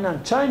China,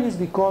 and China is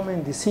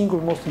becoming the single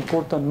most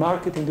important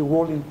market in the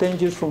world. In 10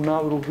 years from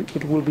now,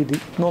 it will be the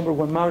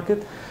 #1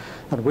 market,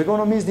 and we're going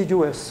to miss the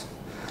US,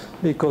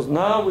 because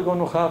now we're going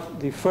to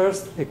have the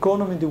first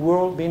economy in the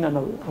world being,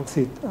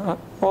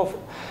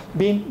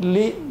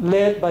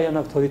 led by an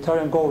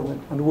authoritarian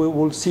government, and we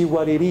will see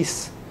what it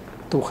is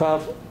to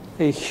have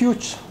a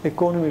huge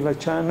economy like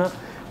China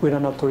with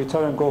an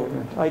authoritarian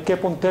government. I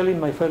kept on telling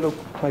my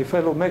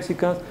fellow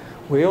Mexicans,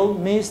 we all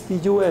miss the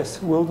US,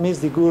 we'll miss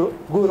the good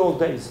old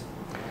days.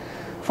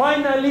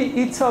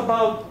 Finally, it's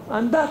about,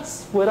 and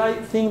that's what I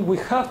think we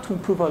have to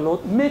improve a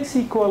lot.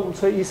 Mexico, I would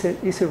say,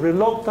 is a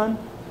reluctant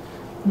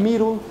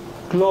middle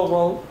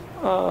global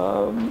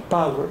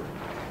power.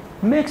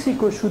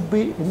 Mexico should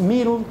be a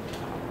middle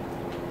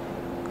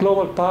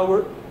global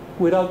power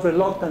without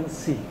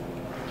reluctancy.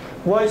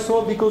 Why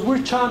so? Because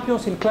we're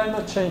champions in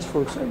climate change,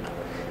 for example.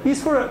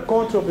 It's for a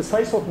country of the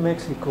size of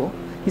Mexico,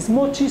 it's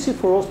much easier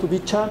for us to be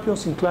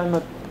champions in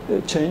climate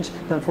change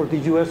than for the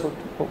US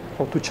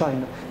or to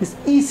China. It's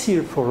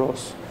easier for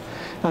us.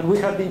 And we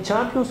have been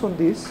champions on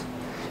this.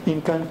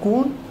 In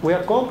Cancun, we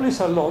accomplished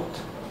a lot,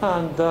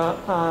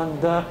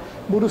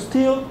 but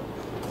still,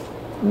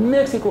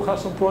 Mexico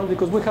has some problems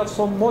because we have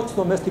so much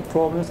domestic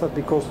problems, that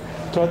because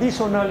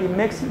traditionally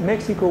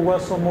Mexico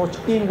was so much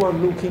inward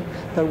looking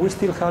that we're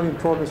still having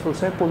problems. For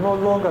example,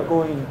 not long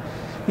ago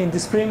in the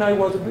spring, I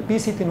was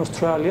visiting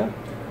Australia.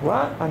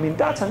 What? I mean,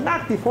 that's an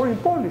active foreign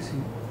policy.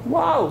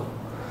 Wow!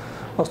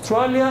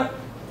 Australia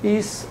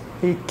is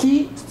a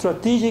key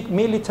strategic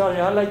military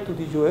ally to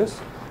the US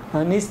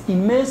and is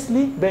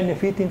immensely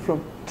benefiting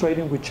from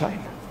trading with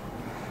China.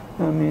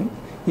 I mean,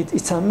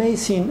 it's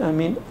amazing. I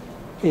mean,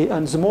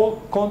 a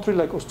small country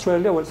like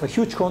Australia, well, it's a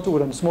huge country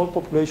with a small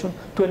population,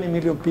 20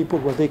 million people,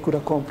 what they could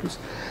accomplish.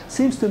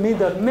 Seems to me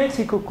that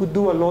Mexico could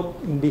do a lot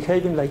in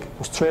behaving like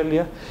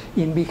Australia,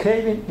 in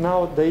behaving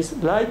nowadays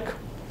like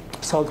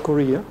South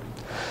Korea.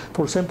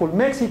 For example,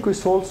 Mexico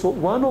is also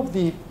one of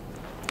the,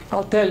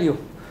 I'll tell you,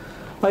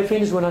 I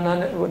finish with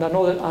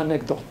another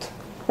anecdote,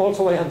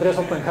 also by Andrés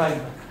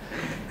Oppenheimer.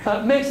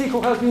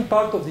 Mexico has been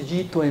part of the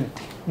G20.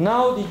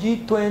 Now the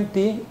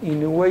G20,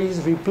 in a way,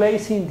 is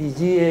replacing the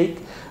G8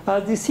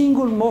 as the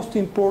single most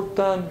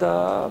important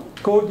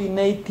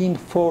coordinating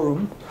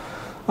forum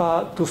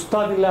to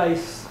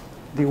stabilize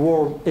the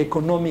world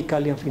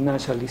economically and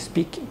financially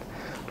speaking.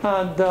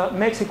 And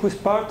Mexico is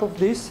part of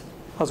this,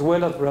 as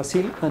well as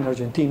Brazil and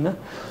Argentina.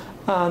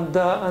 And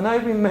I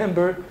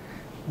remember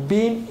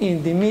being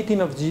in the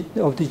meeting of the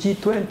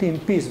G20 in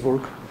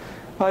Pittsburgh.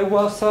 I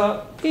was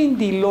in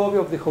the lobby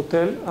of the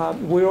hotel.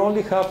 We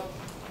only have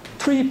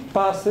 3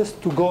 passes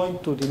to go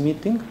into the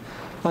meeting.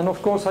 And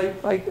of course,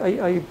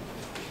 I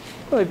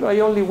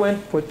only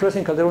went when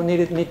President Calderón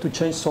needed me to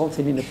change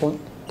something in the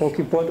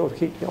talking point,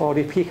 or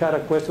if he had a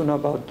question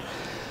about,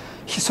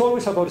 he's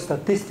always about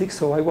statistics,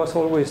 so I was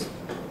always,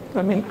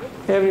 I mean,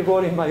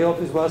 everybody in my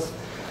office was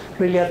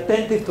really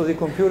attentive to the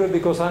computer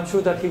because I'm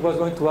sure that he was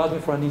going to ask me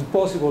for an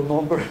impossible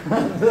number.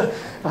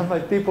 And my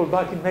people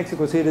back in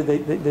Mexico City,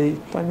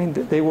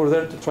 they were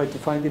there to try to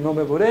find the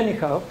number. But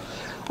anyhow,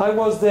 I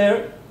was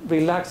there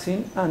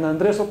relaxing, and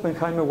Andrés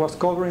Oppenheimer was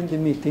covering the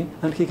meeting,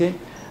 and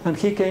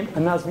he came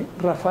and asked me,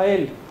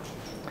 Rafael,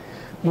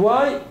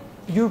 why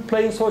you're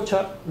playing such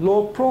a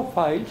low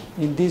profile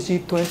in this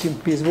G20 in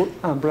Pittsburgh,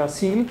 and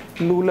Brazil,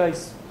 Lula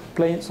is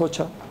playing such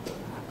a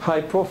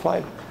high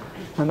profile?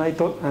 And I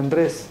thought,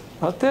 Andrés,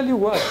 I'll tell you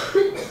what,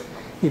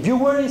 if you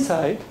were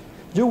inside,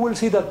 you will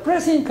see that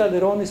President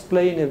Calderón is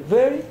playing a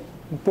very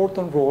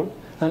important role,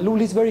 and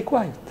Lula is very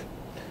quiet.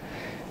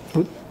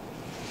 But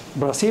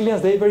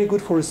Brazilians, they're very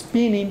good for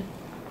spinning,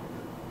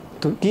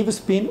 to give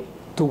spin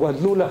to what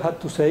Lula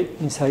had to say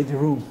inside the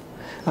room.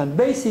 And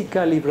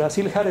basically,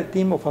 Brazil had a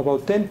team of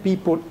about 10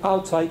 people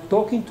outside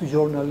talking to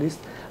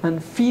journalists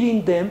and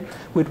feeding them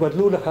with what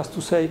Lula has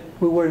to say.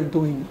 We weren't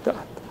doing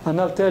that. And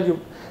I'll tell you,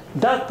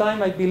 that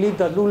time I believe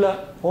that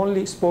Lula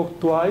only spoke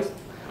twice,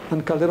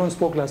 and Calderón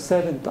spoke like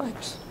 7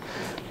 times.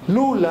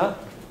 Lula,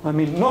 I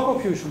mean, no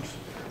confusions,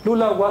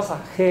 Lula was a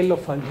hell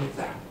of a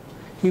leader.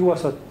 He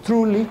was a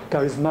truly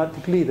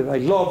charismatic leader. I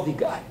love the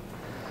guy.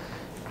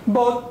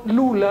 But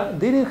Lula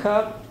didn't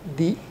have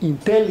the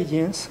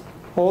intelligence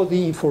or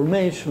the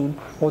information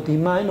or the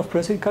mind of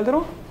President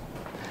Calderón.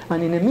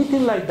 And in a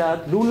meeting like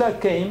that, Lula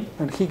came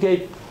and he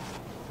gave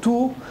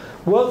 2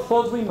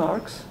 well-thought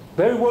remarks,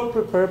 very well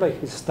prepared by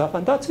his staff,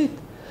 and that's it.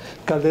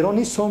 Calderón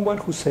is someone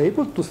who's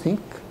able to think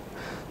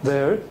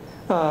there.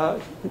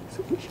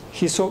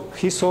 He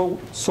saw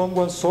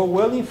someone so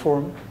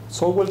well-informed,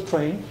 so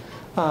well-trained,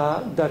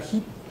 that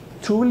he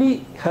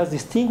truly has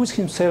distinguished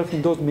himself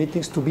in those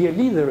meetings to be a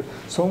leader,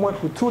 someone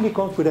who truly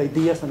comes with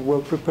ideas and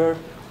well-prepared.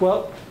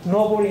 Well,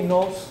 nobody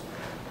knows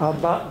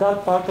about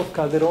that part of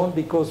Calderón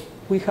because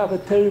we have a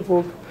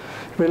terrible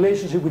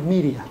relationship with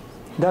media.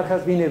 That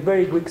has been a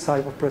very weak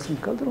side of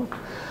President Calderón.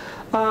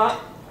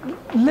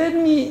 let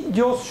me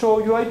just show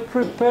you, I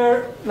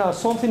prepared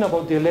something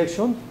about the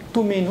election,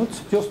 2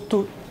 minutes, just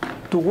to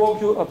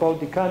walk you about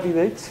the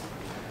candidates.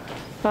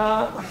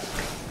 I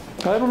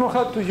don't know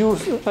how to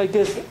use, I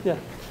guess, yeah.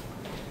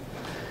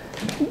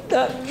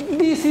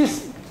 This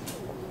is,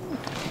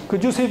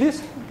 could you see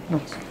this?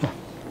 No. Yeah.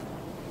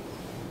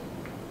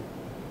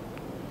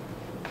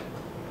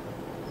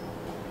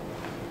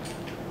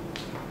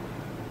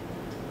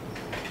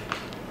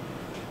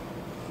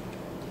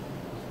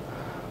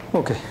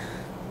 Okay.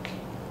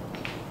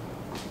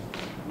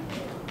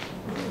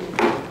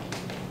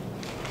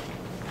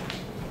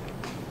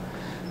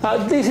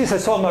 This is a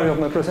summary of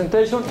my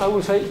presentation. I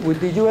will say with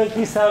the US,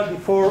 these are the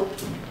 4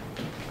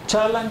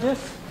 challenges: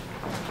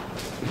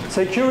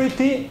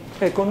 security,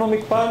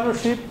 economic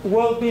partnership,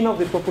 well-being of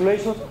the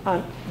population,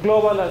 and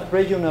global and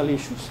regional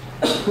issues.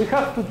 We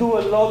have to do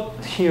a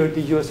lot here,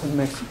 the US and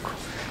Mexico.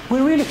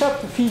 We really have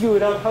to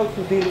figure out how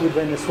to deal with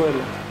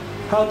Venezuela,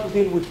 how to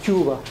deal with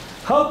Cuba,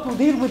 how to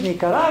deal with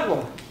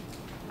Nicaragua.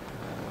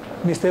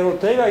 Mr.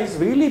 Ortega is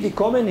really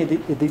becoming a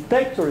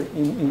dictator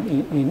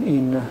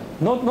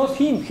not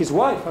him, his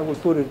wife, I will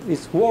put it,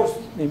 it's worse.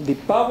 The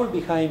power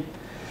behind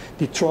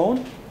the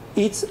throne,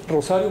 it's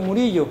Rosario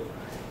Murillo,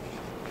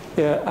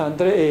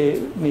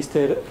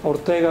 Mr.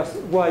 Ortega's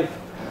wife.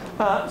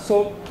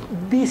 So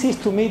this is,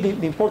 to me,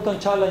 the important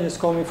challenge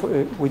coming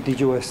with the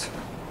US.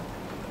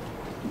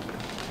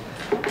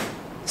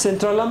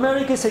 Central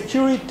American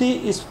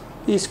security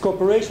is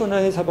cooperation,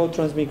 and it's about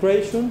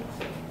transmigration.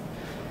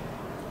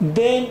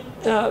 Then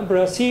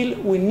Brazil,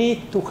 we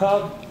need to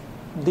have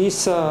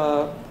this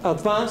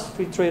advanced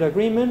free trade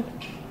agreement.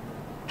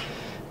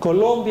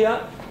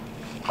 Colombia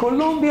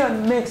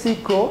and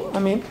Mexico, I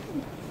mean,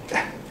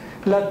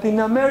 Latin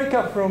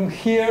America from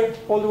here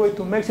all the way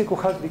to Mexico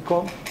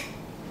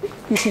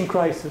is in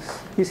crisis.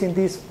 It's in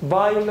this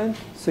violent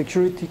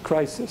security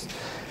crisis.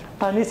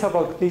 And it's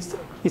about this,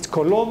 it's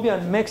Colombia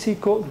and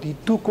Mexico, the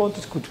 2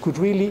 countries could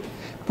really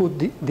put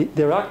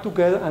their act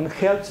together and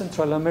help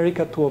Central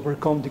America to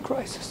overcome the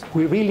crisis.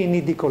 We really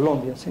need the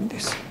Colombians in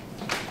this.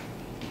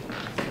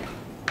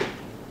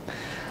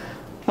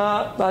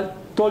 I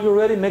told you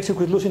already,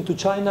 Mexico is losing to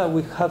China.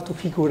 We have to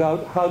figure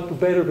out how to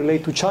better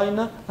relate to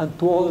China and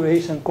to other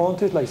Asian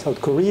countries like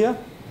South Korea.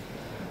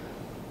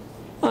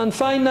 And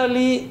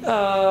finally,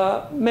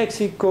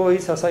 Mexico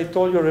is, as I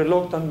told you, a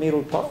reluctant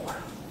middle power.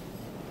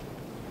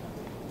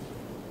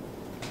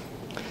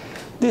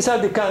 These are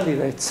the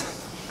candidates.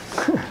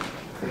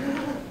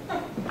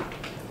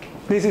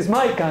 This is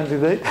my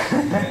candidate,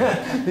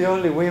 the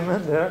only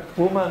woman there,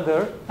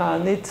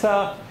 and it's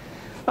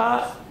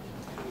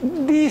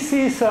this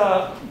is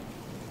a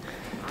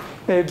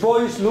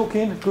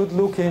boyish-looking,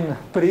 good-looking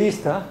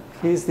priista.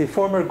 He's the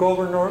former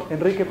governor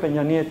Enrique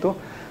Peña Nieto,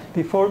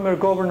 the former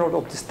governor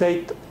of the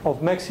state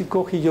of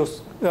Mexico. He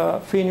just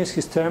finished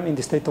his term in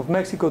the state of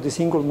Mexico, the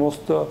single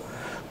most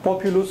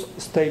populous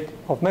state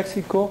of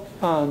Mexico,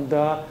 and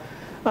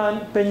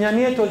Peña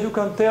Nieto, as you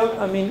can tell,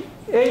 I mean,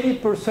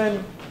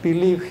 80%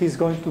 believe he's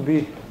going to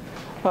be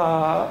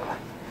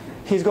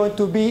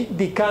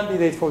the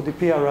candidate for the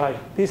PRI.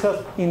 These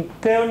are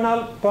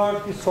internal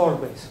party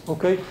surveys,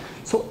 okay?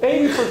 So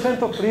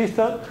 80% of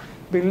priistas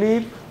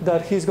believe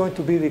that he's going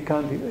to be the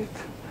candidate.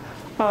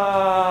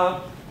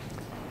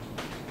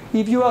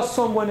 If you ask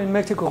someone in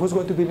Mexico who's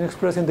going to be the next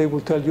president, they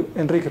will tell you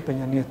Enrique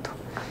Peña Nieto.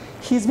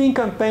 He's been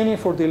campaigning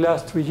for the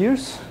last 3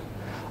 years.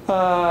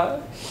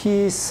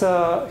 He's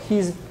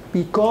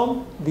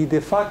become the de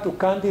facto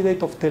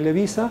candidate of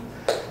Televisa.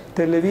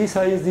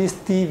 Televisa is this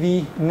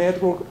TV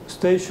network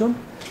station.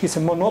 It's a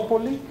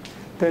monopoly.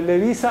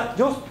 Televisa,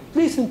 just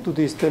listen to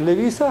this.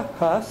 Televisa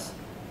has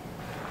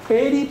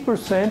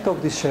 80%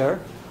 of the share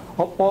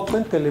of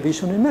open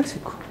television in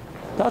Mexico.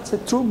 That's a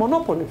true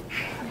monopoly.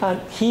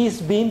 And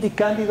he's been the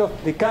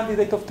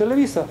candidate of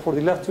Televisa for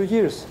the last 3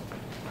 years.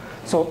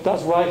 So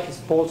that's why his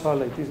polls are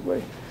like this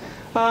way.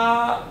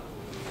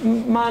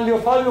 Manlio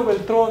Fabio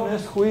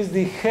Beltrones, who is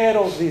the head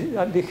of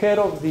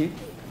the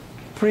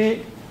PRI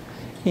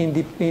in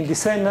the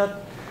Senate,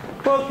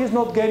 well, he's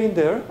not getting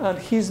there, and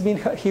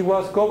he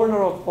was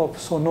governor of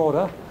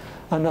Sonora,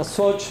 and as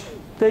such,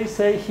 they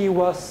say he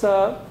was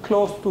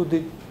close to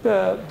the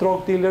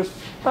drug dealers.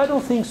 I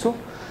don't think so.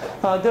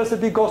 There's a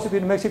big gossip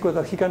in Mexico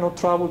that he cannot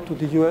travel to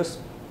the U.S.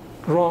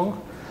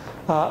 Wrong.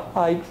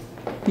 I've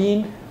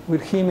been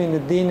with him in a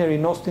dinner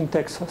in Austin,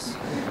 Texas,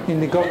 in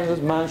the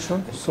governor's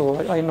mansion, so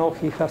I know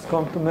he has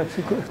come to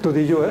Mexico, to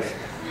the U.S.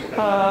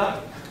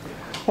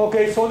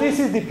 Okay, so this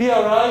is the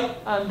PRI,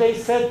 and they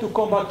said to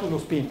come back to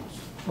Los Pinos.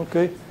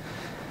 Okay,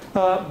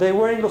 they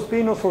were in Los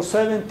Pinos for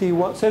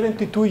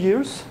 72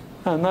 years,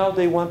 and now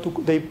they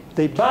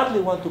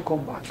badly want to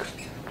come back.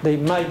 They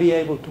might be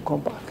able to come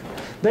back.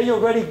 They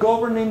already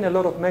governing a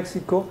lot of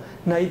Mexico.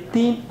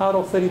 19 out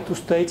of 32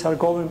 states are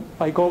governed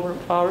by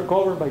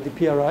the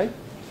PRI,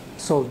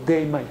 so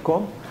they might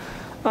come.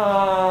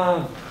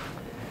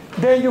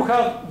 Then you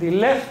have the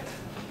left,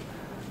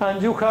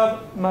 and you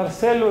have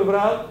Marcelo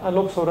Ebrard and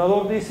López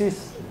Obrador.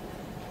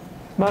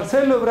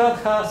 Marcelo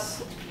Ebrard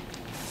has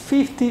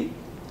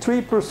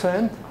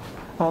 53%,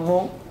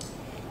 among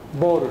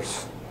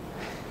voters.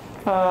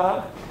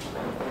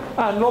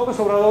 And López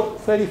Obrador,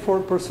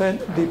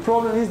 34%. The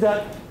problem is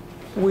that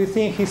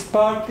within his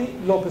party,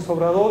 López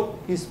Obrador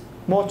is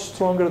much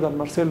stronger than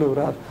Marcelo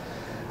Ebrard.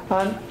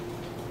 And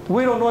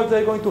we don't know if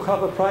they're going to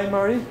have a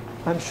primary.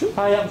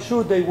 I am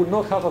sure they will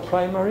not have a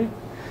primary.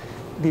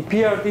 The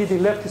PRD, the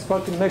leftist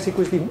party in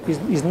Mexico,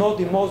 is not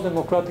the most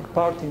democratic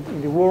party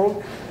in the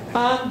world.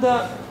 And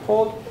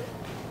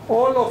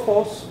all of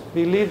us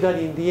believe that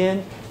in the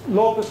end,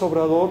 López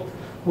Obrador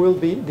will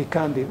be the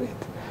candidate.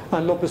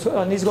 And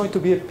it's going to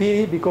be a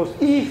pity, because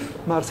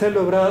if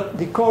Marcelo Ebrard,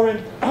 the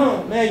current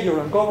mayor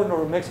and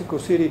governor of Mexico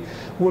City,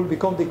 will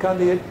become the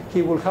candidate,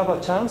 he will have a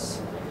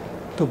chance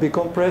to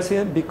become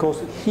president,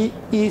 because he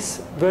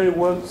is very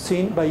well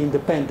seen by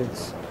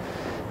independents.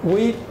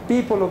 We,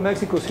 people of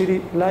Mexico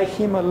City, like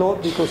him a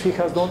lot because he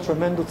has done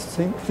tremendous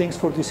things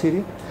for the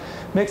city.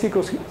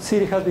 Mexico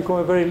City has become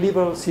a very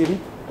liberal city.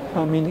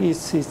 I mean,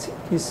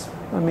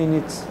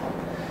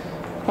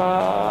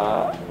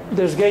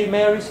 there's gay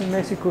marriage in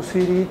Mexico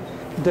City.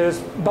 There's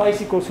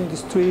bicycles in the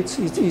streets.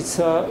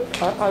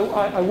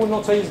 I would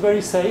not say it's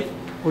very safe,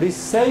 but it's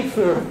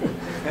safer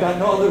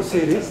than other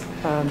cities,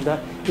 and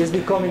it's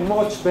becoming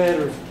much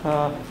better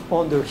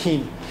under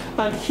him.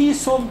 And he's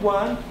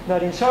someone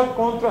that, in sharp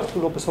contrast to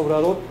López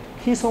Obrador,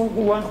 he's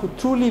someone who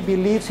truly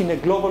believes in a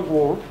global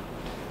world.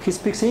 He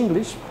speaks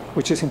English,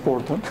 which is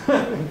important.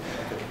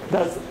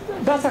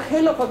 That's a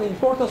hell of an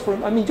importance for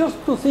him. I mean,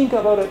 just to think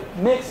about a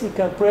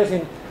Mexican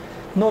president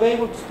not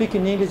able to speak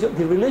in English,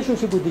 the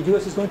relationship with the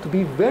US is going to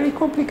be very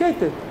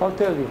complicated, I'll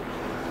tell you.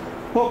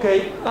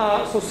 Okay,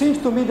 so it seems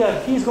to me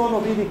that he's going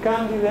to be the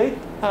candidate,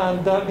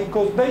 and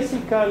because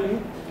basically,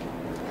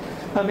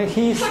 I mean,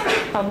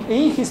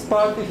 in his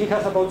party, he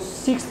has about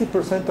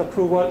 60%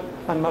 approval,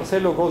 and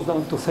Marcelo goes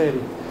down to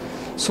 30.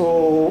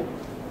 So,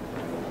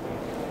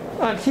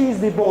 and he is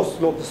the boss,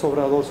 López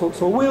Obrador.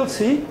 So we'll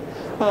see.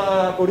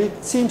 But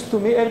it seems to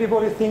me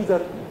everybody thinks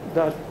that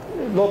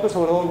López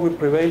Obrador will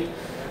prevail.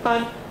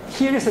 And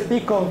here is a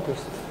big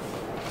contest.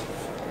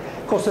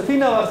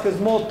 Josefina Vázquez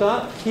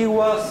Mota, he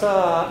was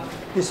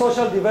the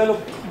social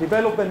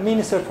development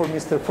minister for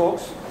Mr.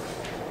 Fox.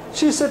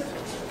 She's a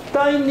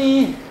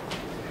tiny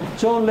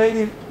young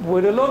lady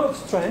with a lot of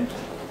strength.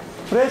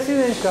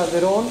 President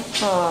Calderón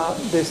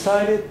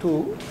decided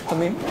to,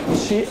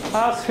 she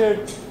asked her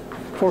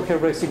for her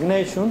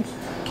resignation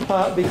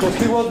because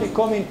he was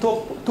becoming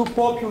too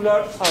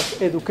popular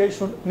as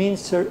education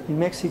minister in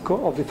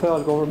Mexico of the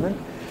federal government.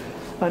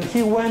 And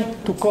he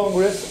went to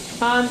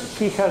Congress, and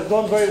he has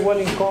done very well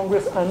in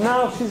Congress, and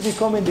now she's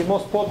becoming the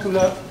most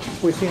popular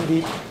within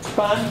the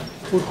PAN,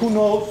 but who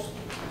knows.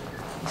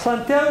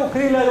 Santiago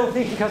Krill, I don't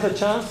think he has a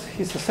chance.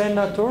 He's a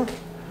senator.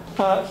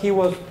 He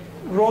was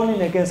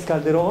running against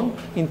Calderón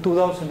in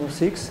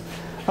 2006.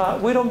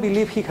 We don't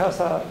believe he has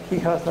a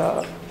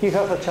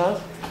chance.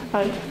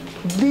 And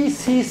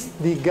this is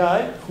the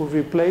guy who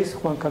replaced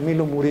Juan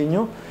Camilo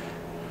Muriño.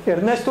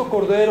 Ernesto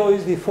Cordero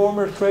is the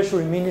former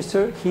Treasury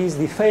Minister. He is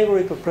the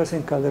favorite of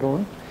President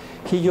Calderón.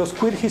 He just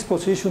quit his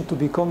position to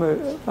become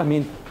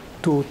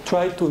to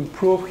try to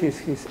improve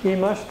his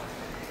image.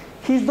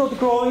 He's not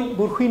growing,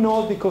 but he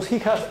knows, because he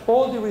has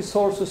all the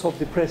resources of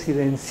the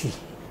presidency.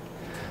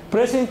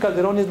 President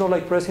Calderón is not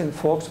like President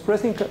Fox.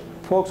 President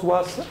Fox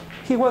was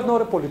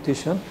not a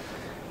politician.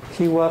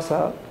 He was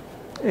a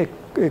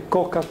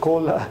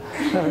Coca-Cola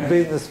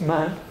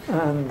businessman,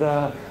 and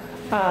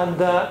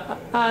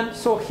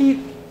so he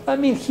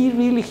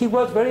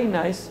was very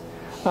nice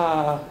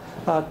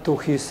to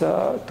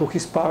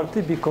his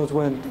party, because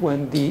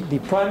when the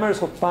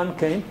primaries of PAN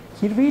came,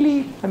 he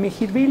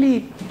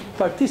really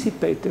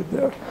participated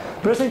there.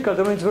 President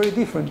Calderón is very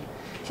different.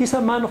 He's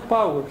a man of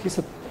power. He's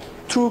a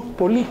true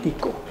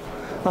politico,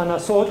 and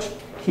as such,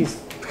 he's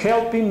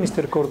helping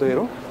Mr.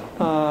 Cordero.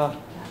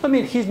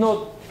 He's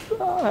not.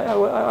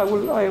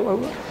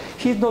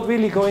 He's not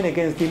really going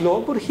against the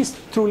law, but he's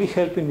truly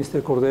helping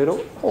Mr. Cordero.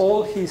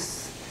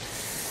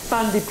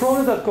 And the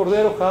problem that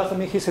Cordero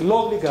has, he's a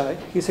lovely guy.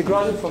 He's a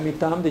graduate from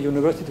ITAM, the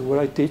university where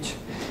I teach.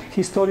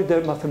 He studied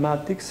there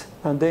mathematics,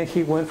 and then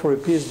he went for a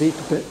PhD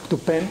to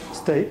Penn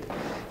State.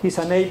 He's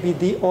an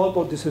ABD, all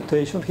but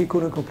dissertation. He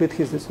couldn't complete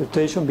his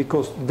dissertation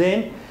because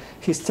then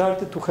he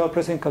started to help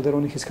President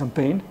Calderón in his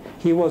campaign.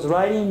 He was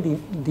writing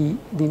the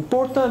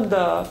important,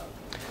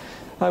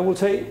 I would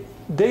say,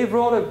 they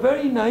wrote a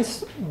very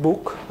nice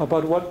book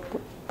about what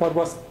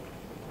was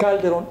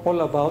Calderón all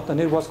about, and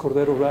it was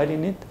Cordero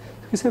writing it.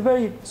 He's a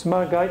very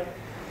smart guy.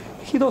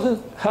 He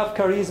doesn't have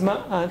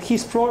charisma, and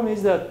his problem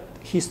is that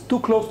he's too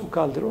close to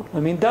Calderón.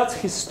 That's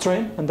his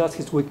strength, and that's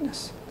his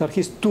weakness, that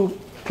he's too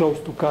close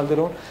to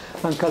Calderón.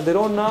 And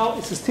Calderón now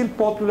is still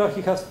popular.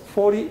 He has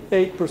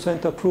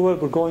 48% approval,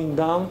 but going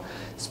down,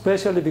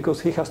 especially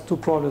because he has two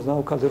problems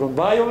now, Calderón.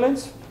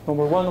 Violence,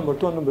 number one, number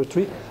two, and number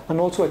three, and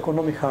also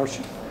economic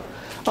hardship.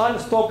 I'll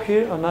stop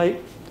here, and I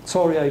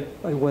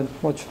went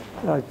much.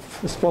 I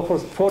spoke for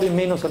 40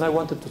 minutes, and I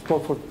wanted to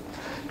talk for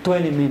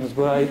 20 minutes,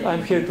 but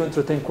I'm here to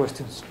entertain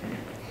questions.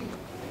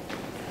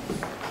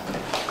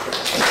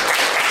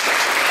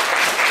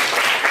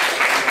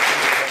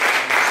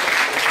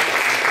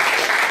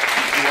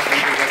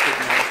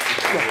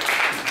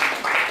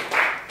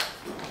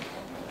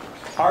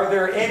 Are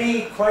there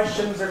any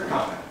questions or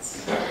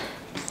comments?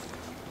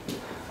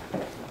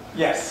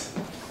 Yes.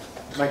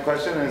 My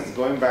question is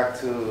going back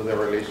to the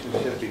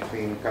relationship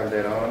between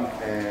Calderón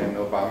and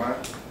Obama.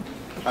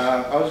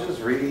 I was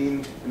just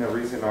reading in a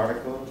recent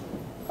article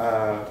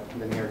in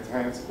the New York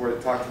Times where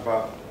it talked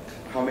about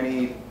how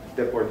many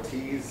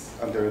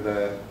deportees under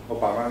the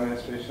Obama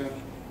administration,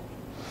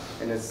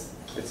 and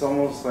it's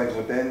almost like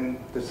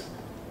within this,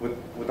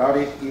 without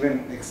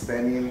even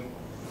extending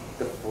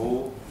the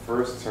full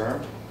first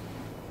term,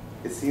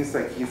 it seems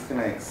like he's going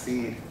to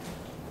exceed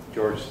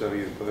George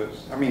W. Bush.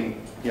 I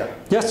mean, yeah.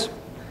 Yes,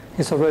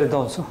 he's already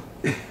done so.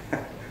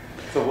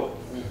 So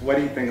what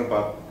do you think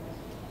about,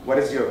 what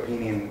is your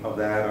opinion of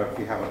that, or if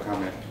you have a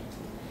comment?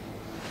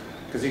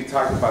 Because you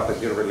talked about the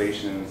good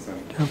relations.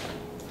 And yeah.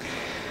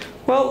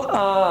 Well,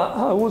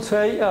 I would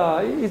say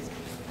it's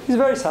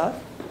very sad.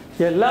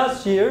 Yeah,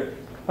 last year,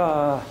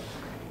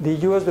 the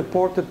U.S.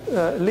 deported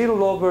a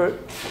little over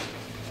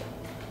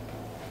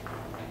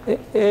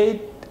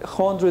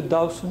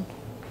 800,000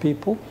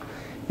 people.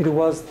 It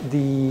was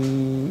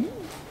the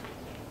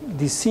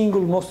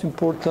single most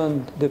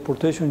important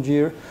deportation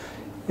year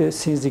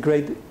since the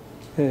Great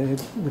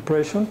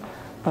Depression,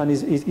 and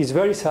it's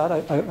very sad.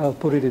 I'll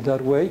put it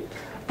that way.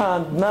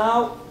 And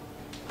now,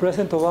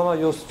 President Obama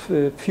just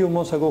a few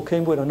months ago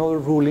came with another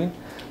ruling,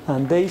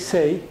 and they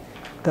say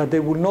that they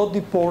will not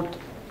deport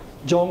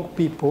young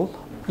people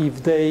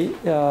if they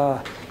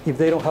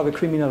don't have a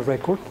criminal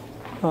record.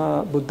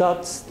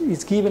 But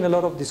it's given a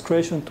lot of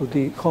discretion to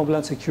the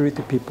Homeland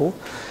Security people.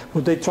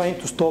 But they're trying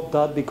to stop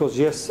that because,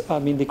 yes, I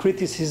mean, the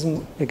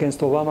criticism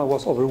against Obama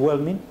was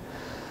overwhelming.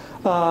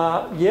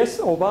 Yes,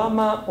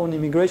 Obama on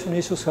immigration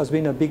issues has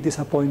been a big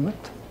disappointment,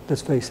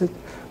 let's face it.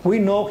 We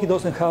know he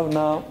doesn't have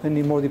now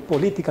anymore the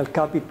political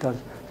capital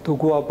to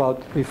go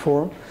about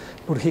reform,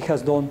 but he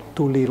has done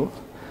too little.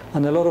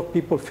 And a lot of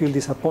people feel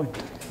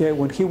disappointed. Yeah,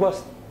 when he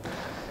was,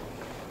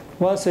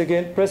 once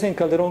again, President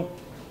Calderón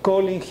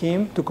calling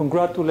him to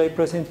congratulate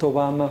President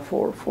Obama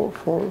for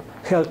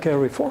healthcare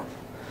reform.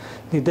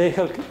 The day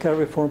healthcare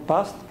reform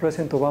passed,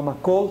 President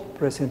Obama called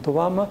President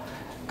Obama,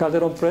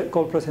 Calderón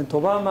called President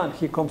Obama, and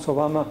here comes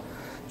Obama.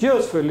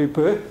 Yes,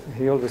 Felipe.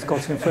 He always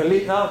calls him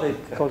Felipe. Now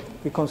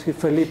he calls him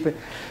Felipe.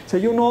 So,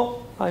 you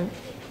know,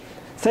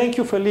 thank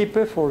you,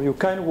 Felipe, for your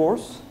kind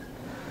words.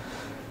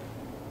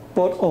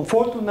 But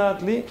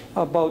unfortunately,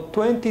 about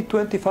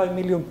 20-25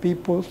 million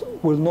people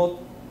will not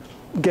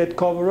get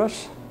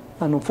coverage.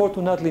 And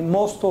unfortunately,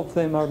 most of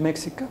them are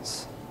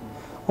Mexicans.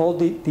 All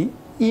the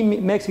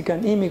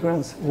Mexican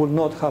immigrants will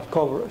not have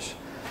coverage.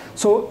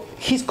 So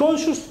he's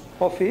conscious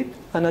of it,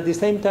 and at the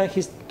same time,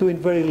 he's doing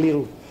very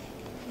little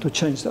to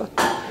change that.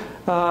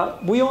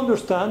 We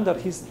understand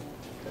that he's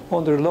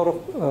under a lot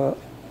of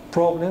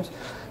problems,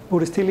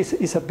 but still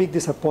it's a big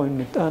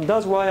disappointment. And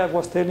that's why I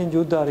was telling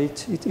you that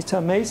it's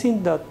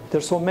amazing that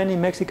there's so many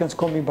Mexicans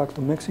coming back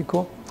to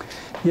Mexico.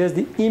 Yes,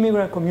 the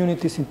immigrant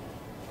community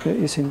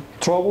is in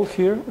trouble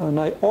here, and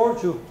I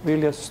urge you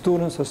really as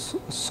students, as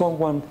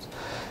someone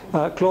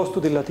close to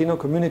the Latino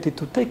community,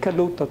 to take a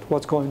look at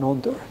what's going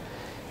on there.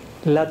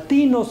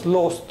 Latinos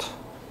lost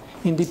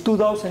in the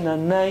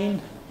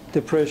 2009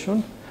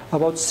 depression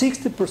about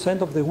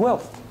 60% of the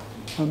wealth.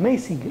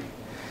 Amazingly.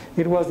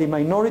 It was the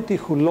minority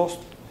who lost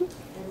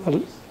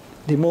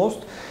the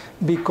most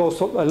because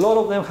a lot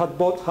of them had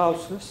bought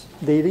houses,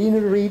 they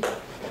didn't read,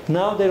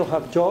 now they don't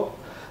have jobs,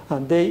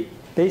 and they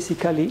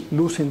basically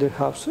losing their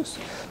houses.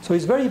 So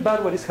it's very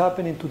bad what is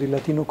happening to the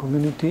Latino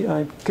community.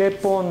 I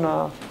kept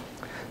on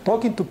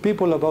talking to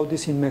people about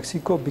this in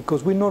Mexico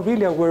because we're not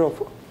really aware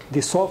of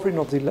the suffering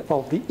of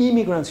the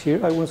immigrants here.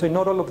 I wouldn't say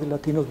not all of the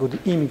Latinos, but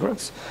the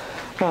immigrants.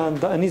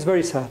 And it's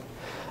very sad.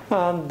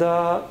 And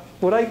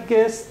but I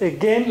guess,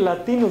 again,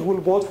 Latinos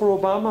will vote for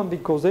Obama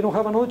because they don't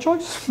have another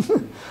choice.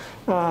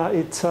 But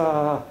it's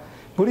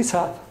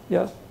sad,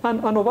 yeah.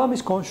 And Obama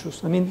is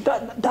conscious. I mean,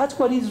 that's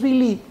what is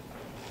really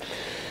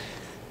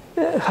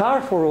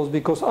hard for us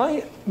because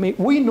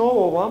we know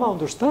Obama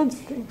understands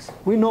things.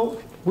 We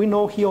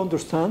know he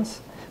understands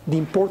the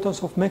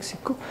importance of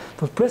Mexico.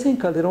 But President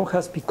Calderón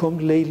has become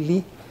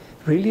lately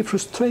really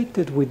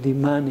frustrated with the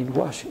man in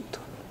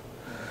Washington.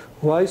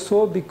 Why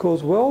so?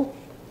 Because, well,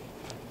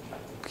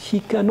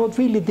 he cannot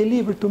really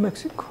deliver to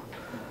Mexico.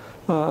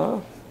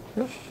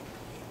 Yes.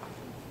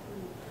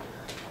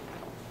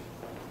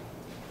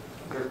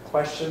 Other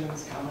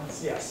questions,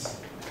 comments? Yes.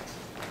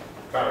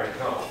 Barry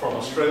Carr from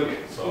Australia,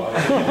 so I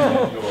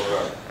appreciate your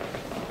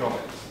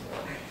comments.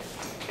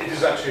 It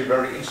is actually a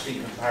very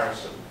interesting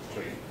comparison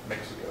between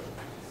Mexico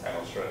and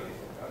Australia,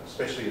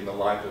 especially in the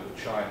light of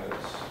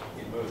China's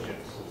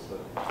emergence as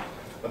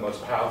the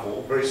most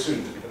powerful, very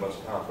soon to be the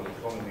most powerful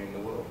economy in the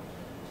world.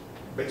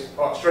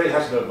 Australia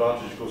has no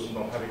advantage, of course, of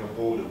not having a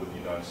border with the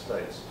United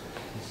States.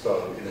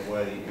 So, in a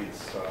way,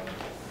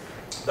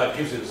 that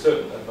gives it a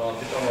certain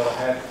advantage. On the other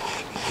hand,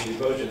 the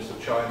emergence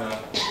of China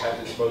as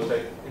its most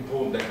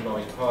important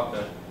economic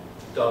partner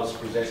does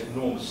present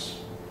enormous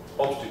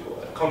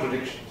obstacles,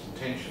 contradictions and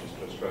tensions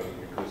to Australia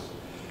because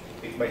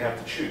it may have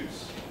to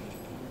choose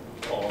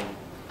on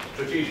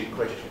strategic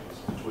questions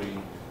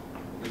between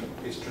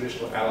its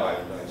traditional ally,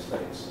 the United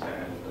States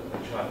and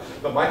China.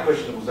 But my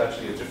question was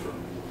actually a different.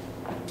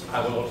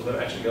 I wanted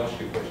to actually ask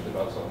you a question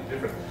about something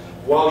different.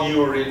 While you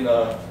were in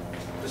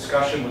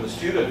discussion with the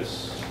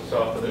students this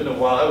afternoon, and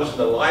while I was in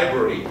the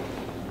library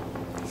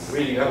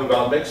reading up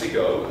about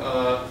Mexico,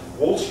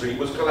 Wall Street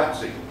was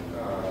collapsing.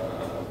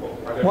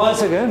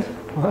 Once again?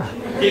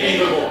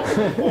 Even more,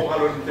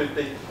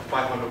 450,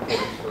 500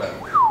 points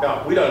collapse.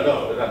 Now, we don't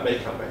know, that may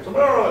come back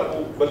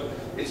tomorrow, but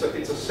it's a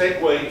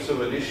segue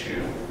to an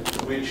issue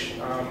which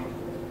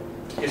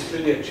is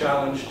clearly a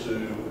challenge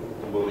to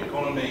the world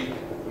economy.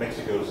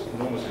 Mexico is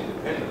enormously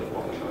dependent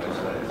upon the United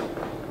States.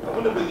 I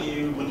wonder whether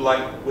you would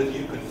whether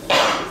you could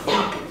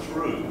think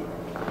through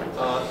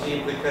the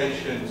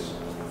implications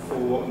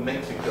for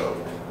Mexico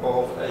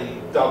of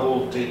a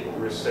double-dip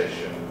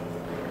recession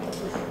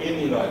in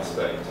the United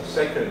States, a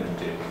second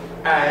dip,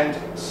 and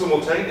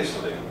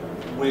simultaneously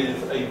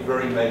with a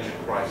very major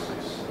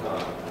crisis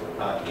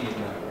in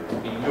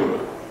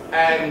Europe,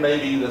 and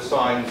maybe the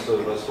signs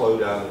of a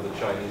slowdown of the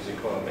Chinese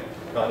economy.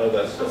 I know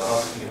that's still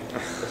asking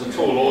as a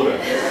tall order,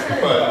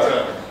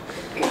 but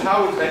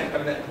how is that, I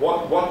mean,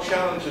 what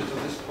challenges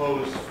does this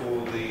pose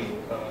for the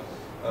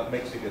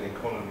Mexican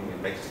economy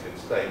and Mexican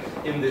state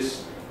in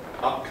this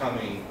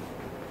upcoming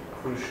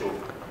crucial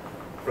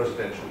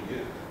presidential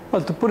year?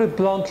 Well, to put it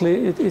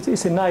bluntly,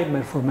 it's a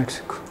nightmare for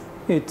Mexico.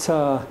 It's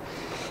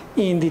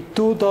in the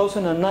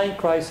 2009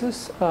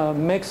 crisis,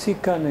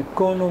 Mexican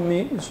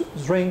economy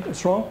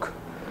shrunk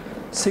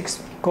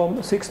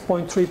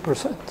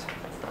 6.3%.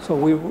 So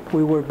we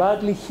were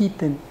badly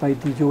hit by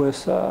the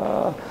U.S.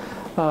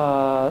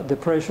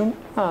 depression,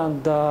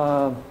 and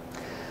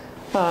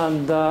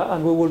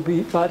we will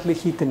be badly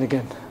hit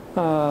again.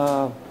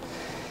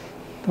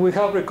 We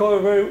have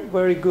recovered very,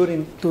 very good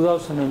in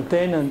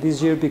 2010 and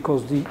this year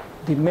because the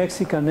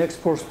Mexican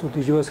exports to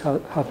the U.S.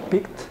 have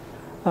peaked,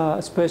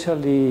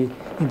 especially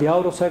in the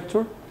auto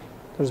sector.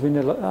 There's been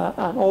a lot,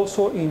 and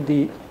also in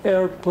the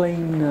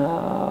airplane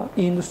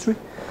industry.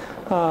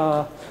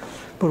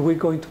 But we're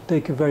going to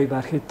take a very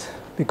bad hit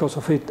because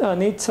of it.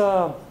 And it's,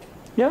 yeah,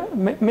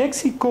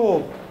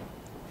 Mexico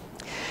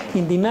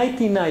in the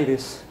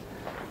 1990s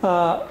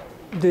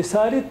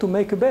decided to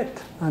make a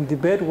bet. And the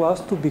bet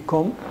was to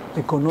become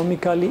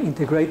economically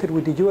integrated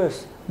with the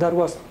U.S. That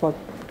was what,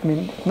 I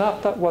mean,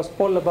 NAFTA was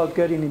all about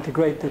getting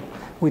integrated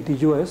with the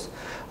U.S.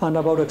 and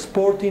about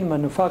exporting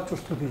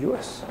manufacturers to the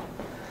U.S.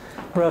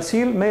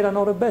 Brazil made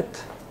another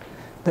bet.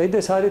 They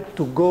decided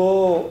to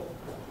go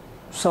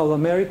South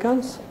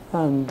Americans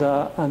and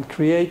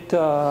create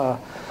a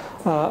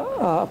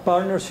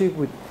partnership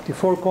with the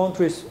 4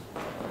 countries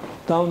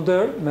down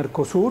there,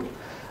 Mercosur,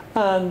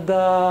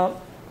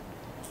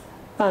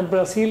 and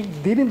Brazil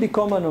didn't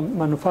become a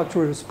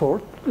manufacturer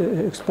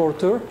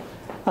exporter,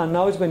 and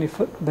now it's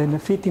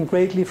benefiting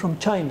greatly from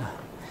China.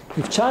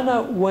 If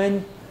China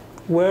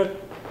were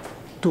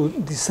to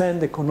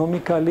descend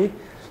economically,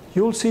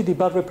 you'll see the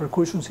bad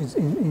repercussions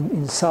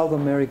in South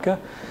America,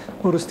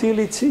 but still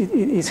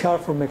it's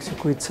hard for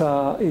Mexico.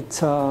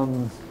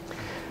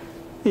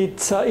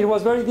 It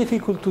was very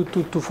difficult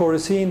to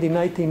foresee in the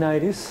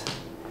 1990s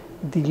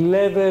the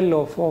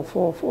level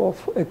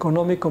of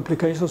economic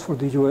complications for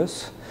the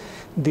U.S.,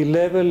 the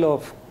level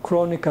of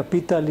crony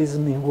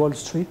capitalism in Wall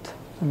Street.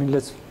 I mean,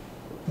 let's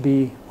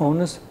be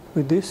honest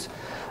with this,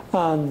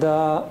 and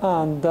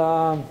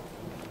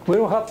we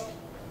don't have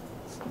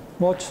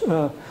much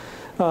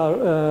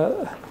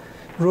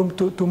room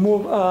to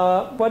move.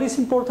 What is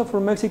important for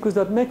Mexico is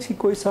that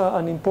Mexico is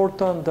an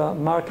important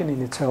market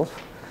in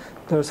itself.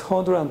 There's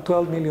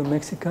 112 million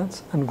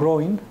Mexicans and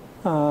growing.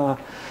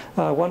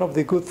 One of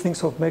the good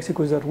things of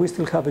Mexico is that we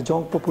still have a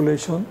young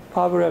population.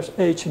 Average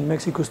age in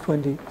Mexico is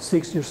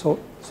 26 years old,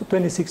 so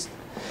 26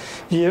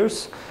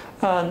 years.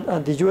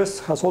 And the U.S.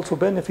 has also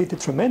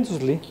benefited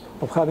tremendously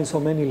of having so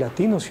many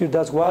Latinos here.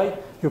 That's why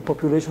your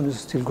population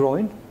is still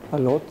growing a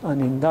lot.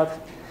 And in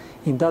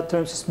that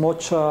terms, it's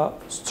much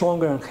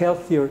stronger and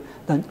healthier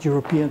than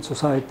European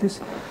societies.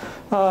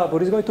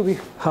 But it's going to be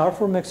hard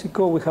for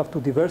Mexico. We have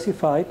to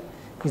diversify.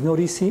 It's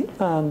not easy.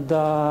 And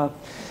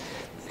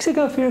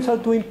Mexican firms are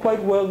doing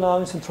quite well now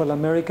in Central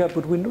America,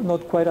 but we're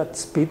not quite at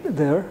speed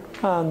there.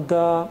 And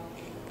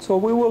so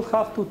we will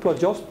have to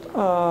adjust.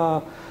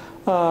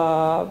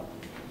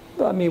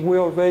 I mean, we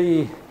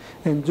already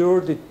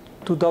endured the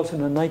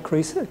 2009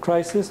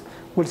 crisis.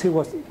 We'll see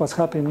what's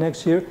happening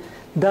next year.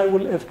 That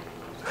will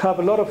have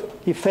a lot of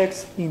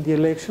effects in the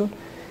election.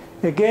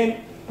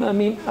 Again, I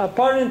mean,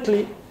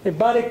 apparently a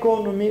bad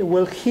economy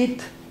will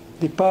hit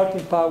the party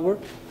in power.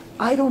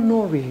 I don't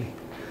know really,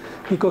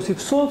 because if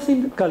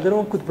something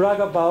Calderón could brag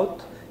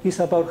about is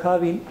about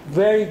having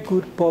very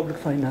good public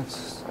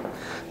finances.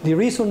 The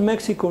reason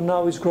Mexico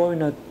now is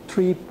growing at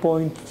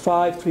 3.5,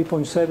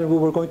 3.7, we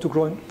were going to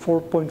grow in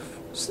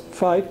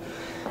 4.5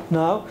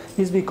 now,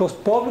 is because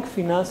public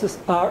finances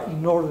are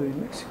in order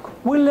in Mexico.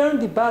 We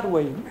learned the bad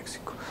way in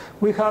Mexico.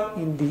 We have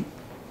in the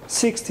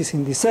 60s,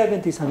 in the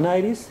 70s and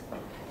 90s,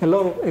 a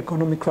lot of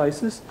economic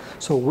crisis.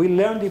 So we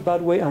learned the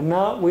bad way, and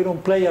now we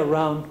don't play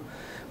around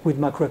with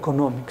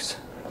macroeconomics.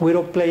 We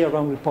don't play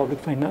around with public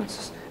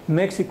finances.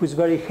 Mexico is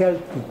very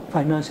healthy,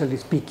 financially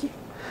speaking.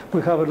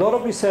 We have a lot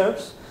of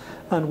reserves,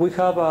 and we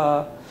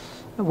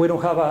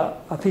don't have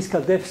a fiscal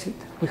deficit.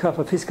 We have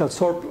a fiscal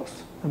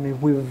surplus. I mean,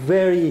 we're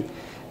very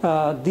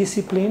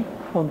disciplined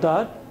on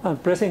that,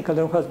 and President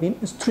Calderón has been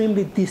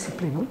extremely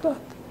disciplined on that.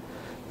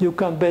 You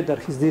can bet that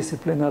he's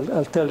disciplined.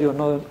 I'll tell you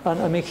another.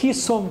 And I mean,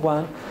 he's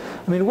someone.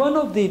 I mean, one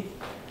of the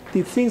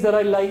things that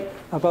I like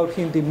about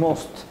him the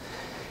most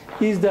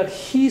is that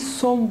he's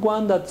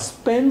someone that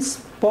spends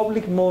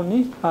public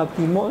money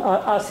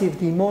as if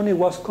the money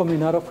was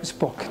coming out of his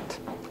pocket.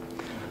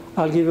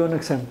 I'll give you an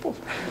example.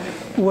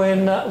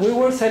 When we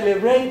were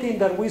celebrating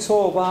that we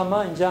saw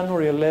Obama in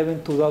January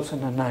 11,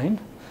 2009,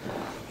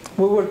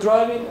 we were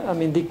driving, I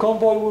mean, the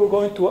convoy, we were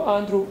going to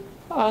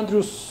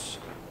Andrews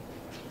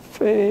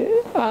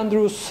Air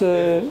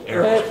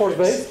Force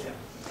Base.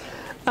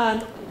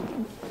 And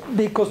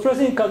because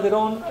President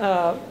Calderón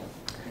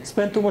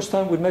spent too much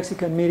time with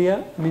Mexican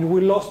media, I mean,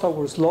 we lost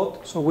our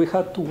slot, so we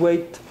had to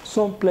wait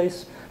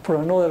someplace for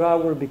another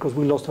hour because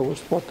we lost our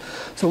spot.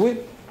 So we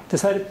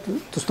decided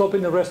to stop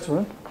in a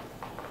restaurant,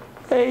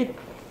 8,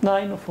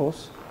 9 of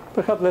us,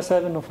 perhaps less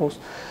 7 of us.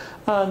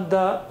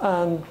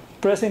 And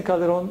President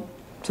Calderón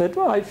said,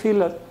 well, I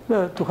feel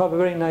to have a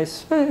very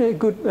nice,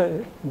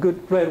 good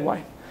red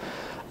wine.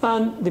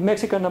 And the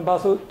Mexican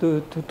ambassador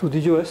to the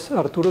US,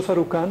 Arturo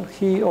Sarucán,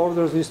 he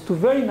orders these 2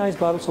 very nice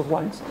bottles of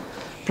wines.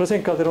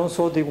 President Calderón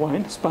saw the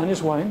wine, Spanish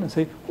wine, and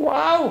said,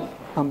 wow,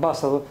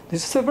 ambassador,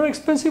 this is a very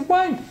expensive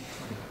wine.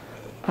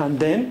 And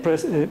then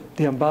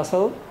the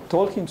ambassador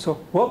told him, so,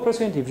 well,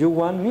 President, if you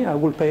want me, I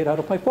will pay it out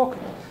of my pocket.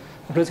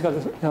 And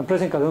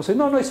President Calderón said,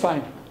 no, it's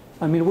fine.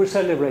 I mean, we're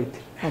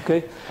celebrating,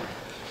 okay?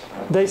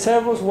 They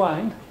served us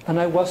wine, and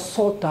I was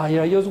so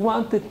tired. I just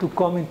wanted to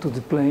come into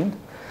the plane,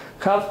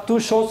 have 2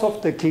 shots of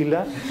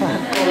tequila,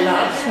 and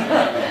collapse.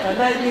 And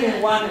I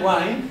didn't want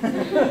wine.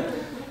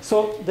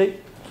 So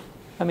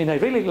I mean, I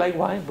really like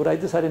wine, but I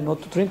decided not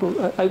to drink.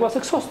 I was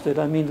exhausted.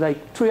 I mean,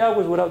 like 3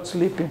 hours without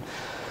sleeping.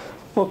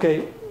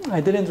 Okay,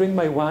 I didn't drink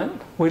my wine.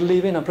 We're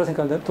leaving, and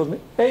President Calderón told me,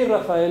 hey,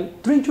 Rafael,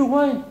 drink your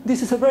wine.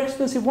 This is a very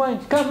expensive wine.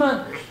 Come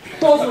on,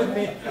 toast with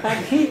me.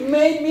 And he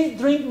made me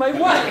drink my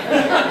wine.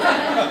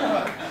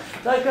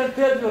 So I can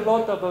tell you a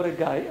lot about a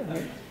guy. I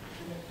mean,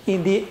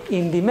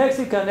 in the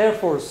Mexican Air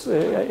Force,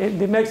 in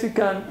the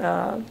Mexican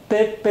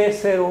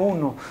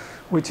TP-01,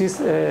 which is,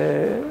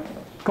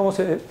 ¿cómo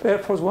se? Air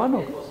Force One?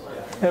 Or?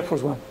 Air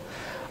Force One.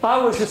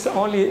 Ours is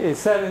only a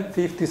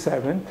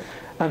 757.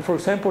 And for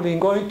example, in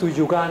going to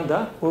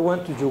Uganda, we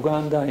went to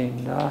Uganda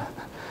in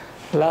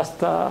last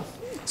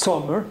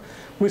summer.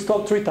 We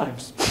stopped 3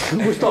 times.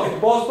 We stopped in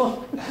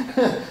Boston,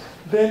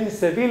 then in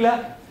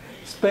Sevilla,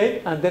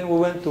 Spain, and then we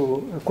went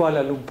to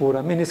Kuala Lumpur.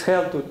 I mean, it's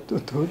hell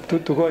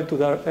to go into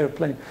that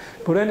airplane.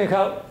 But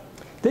anyhow,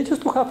 they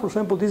used to have, for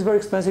example, these very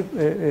expensive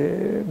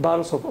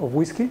bottles of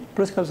whiskey.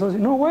 President Calderón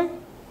said, no way,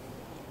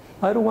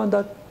 I don't want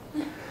that.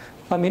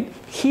 I mean,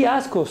 he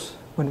asked us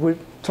when we're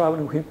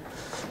traveling with him,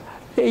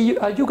 hey,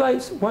 you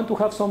guys want to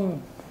have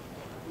some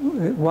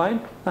wine?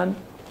 And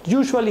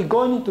usually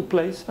going into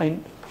place,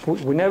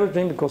 we never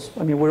drink because,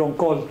 I mean, we're on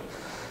call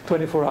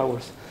 24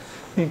 hours.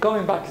 In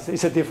coming back,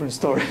 it's a different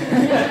story.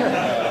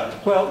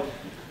 Well,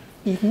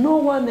 if no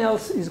one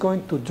else is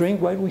going to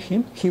drink wine with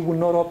him, he will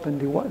not open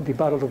the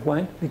bottle of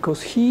wine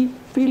because he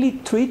really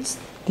treats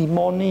the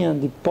money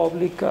and the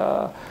public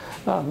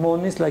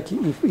monies like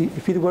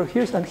if it were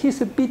his, and he's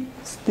a bit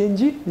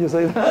stingy, you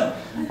say that,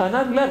 and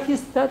I'm glad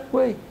he's that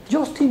way.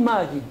 Just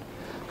imagine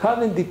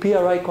having the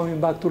PRI coming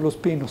back to Los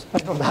Pinos. I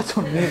know that's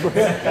on me, but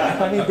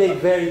I mean, they're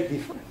very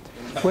different.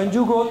 When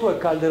you go to a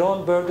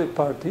Calderón birthday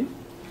party,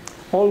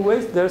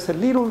 always there's a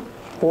little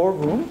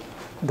boardroom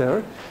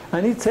there,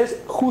 and it says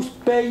who's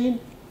paying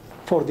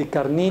for the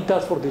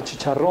carnitas, for the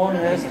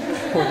chicharrones,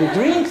 for the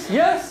drinks.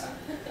 Yes,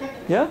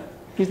 yeah,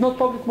 it's not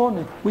public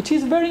money, which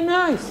is very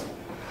nice.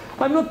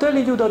 I'm not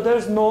telling you that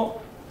there's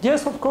no,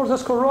 yes, of course,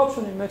 there's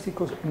corruption in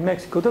Mexico.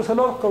 There's a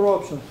lot of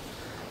corruption,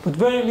 but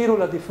very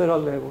little at the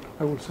federal level,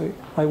 I would say.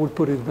 I would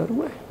put it that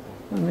way.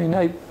 I mean,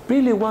 I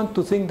really want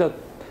to think that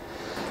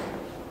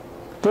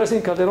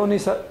President Calderón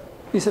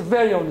is a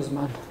very honest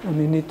man. I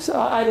mean,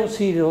 I don't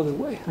see it the other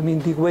way. I mean,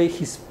 the way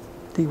he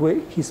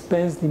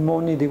spends the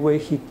money, the way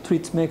he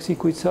treats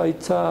Mexico,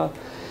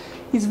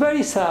 it's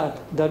very sad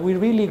that we're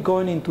really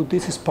going into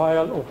this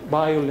spiral of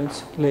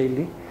violence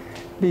lately.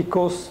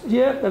 Because,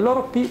 yeah, a lot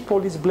of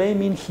people is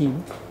blaming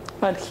him,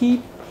 and he's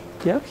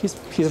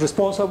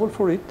responsible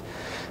for it,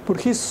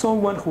 but he's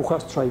someone who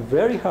has tried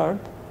very hard,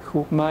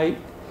 who might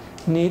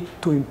need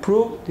to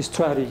improve the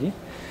strategy.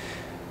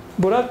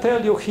 But I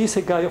tell you, he's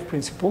a guy of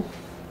principle,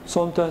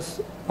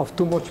 sometimes of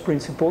too much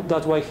principle.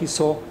 That's why he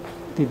saw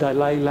the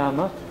Dalai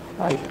Lama.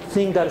 I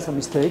think that is a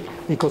mistake,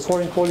 because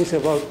foreign policy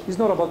is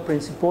not about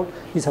principle,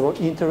 it's about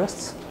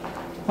interests.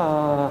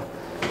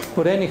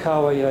 But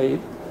anyhow, I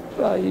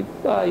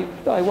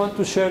want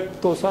to share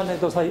those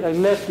anecdotes. I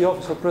left the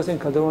office of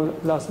President Calderón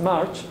last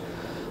March,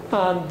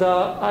 and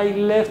I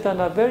left on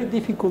a very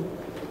difficult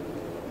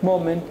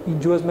moment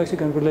in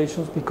U.S.-Mexican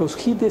relations because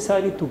he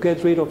decided to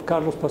get rid of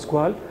Carlos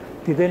Pascual,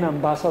 the then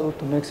ambassador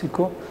to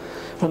Mexico,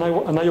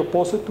 and I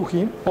opposed it to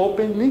him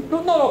openly.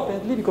 No, not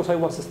openly because I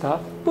was a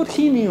staff, but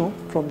he knew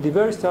from the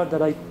very start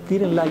that I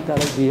didn't like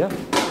that idea.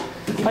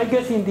 I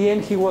guess in the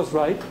end he was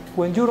right.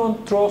 When you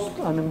don't trust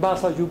an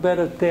ambassador, you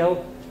better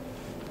tell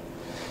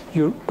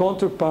your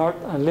counterpart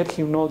and let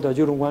him know that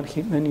you don't want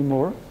him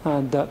anymore.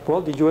 And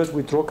well, the U.S.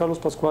 withdrew Carlos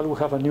Pascual. We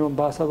have a new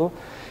ambassador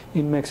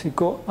in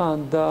Mexico,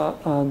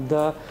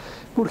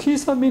 but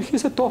he's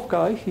a tough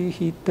guy.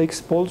 He takes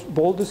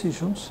bold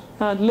decisions,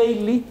 and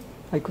lately,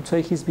 I could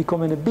say he's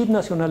becoming a bit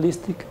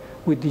nationalistic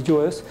with the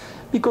U.S.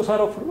 because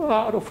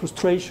out of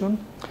frustration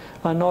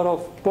and not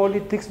of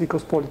politics,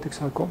 because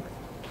politics are coming.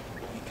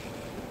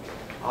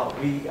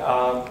 We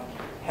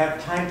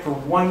have time for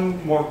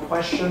one more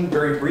question,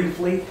 very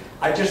briefly.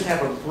 I just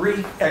have a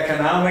brief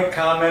economic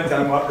comment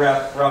on what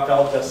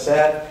Rafael just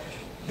said.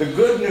 The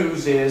good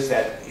news is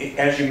that,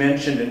 as you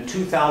mentioned, in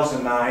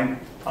 2009,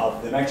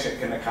 the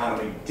Mexican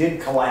economy did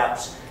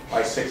collapse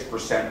by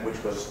 6%,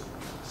 which was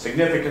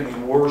significantly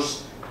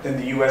worse than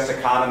the U.S.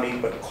 economy,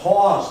 but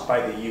caused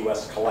by the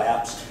U.S.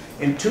 collapse.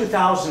 In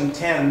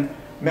 2010,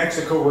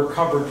 Mexico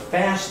recovered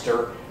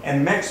faster,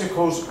 and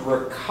Mexico's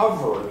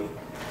recovery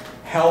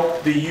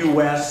helped the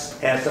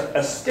U.S. as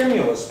a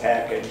stimulus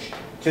package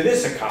to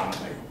this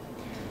economy.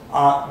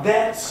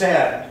 That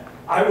said,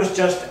 I was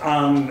just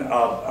on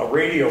a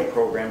radio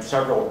program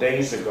several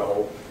days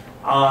ago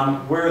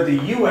on where the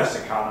U.S.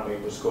 economy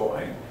was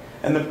going,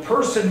 and the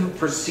person who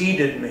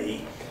preceded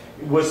me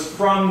was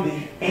from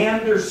the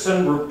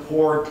Anderson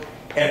Report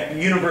at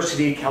the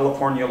University of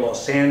California,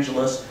 Los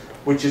Angeles,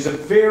 which is a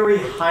very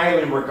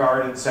highly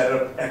regarded set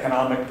of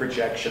economic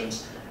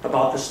projections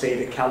about the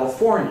state of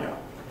California.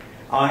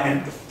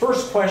 And the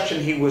first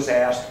question he was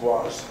asked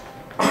was,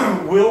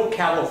 will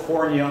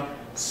California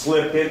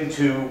slip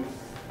into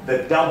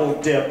the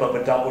double dip of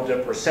a double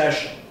dip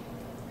recession?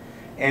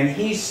 And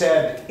he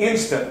said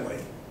instantly,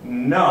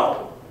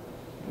 no,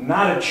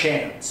 not a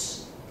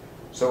chance.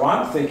 So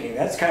I'm thinking,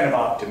 that's kind of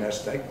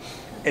optimistic.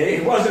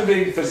 He wasn't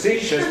being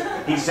facetious.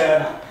 He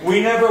said, we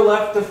never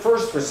left the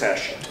first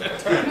recession.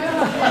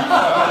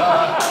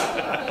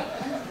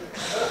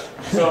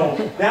 So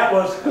that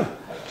was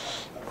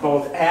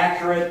both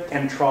accurate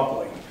and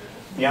troubling.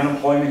 The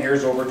unemployment here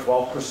is over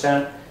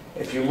 12%.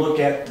 If you look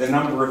at the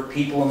number of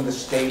people in the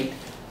state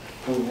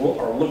who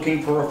are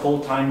looking for a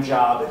full-time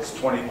job, it's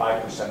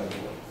 25% of the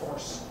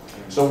workforce.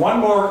 So one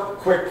more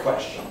quick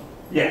question.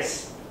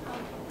 Yes?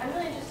 I'm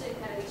really interested in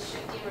kind of these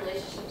shifting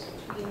relationships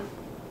between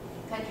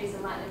countries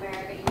in Latin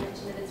America. You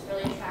mentioned that it's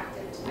really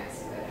attractive to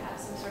Mexico to have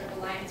some sort of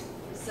alliance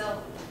with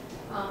Brazil.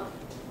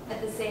 At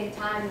the same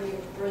time,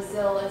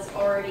 Brazil is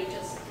already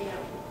just,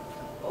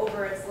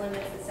 over its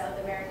limits in South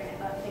America.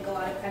 I think a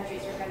lot of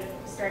countries are kind of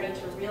starting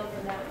to reel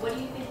from that. What do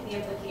you think the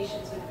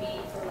implications would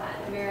be for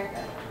Latin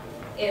America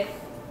if,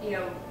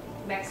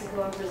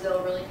 Mexico and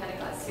Brazil really kind of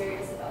got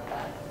serious about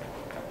that?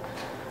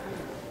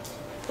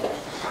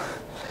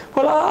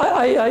 Well,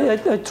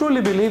 I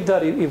truly believe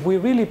that if we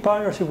really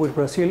partnership with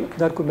Brazil,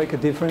 that could make a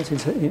difference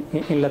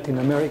in Latin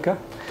America.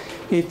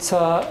 It's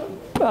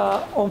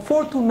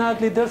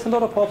unfortunately, there's a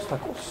lot of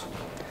obstacles.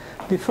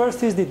 The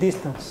first is the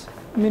distance.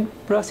 I mean,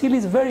 Brazil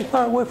is very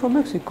far away from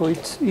Mexico.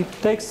 It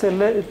takes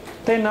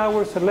 10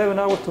 hours, 11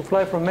 hours to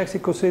fly from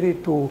Mexico City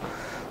to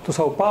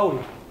Sao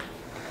Paulo.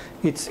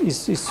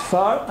 It's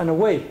far and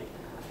away.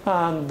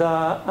 And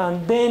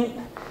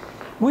then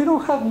we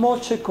don't have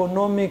much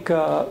economic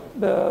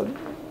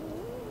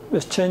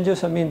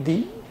exchanges. I mean,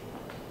 the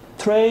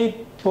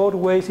trade both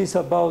ways is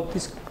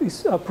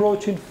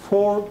approaching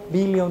 $4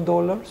 billion.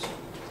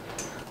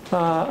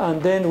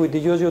 And then with the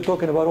US, you're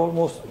talking about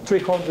almost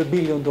 $300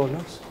 billion,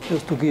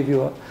 just to give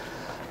you a...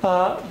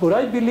 but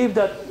I believe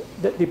that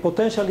the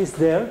potential is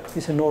there,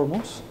 it's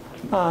enormous.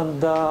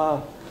 And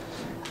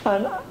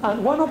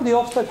one of the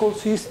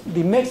obstacles is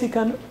the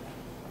Mexican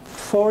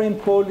foreign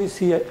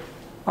policy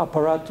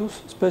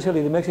apparatus,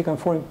 especially the Mexican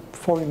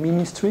foreign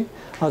ministry,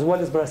 as well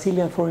as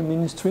Brazilian foreign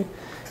ministry.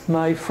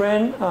 My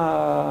friend,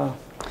 the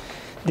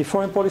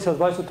foreign policy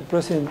advisor to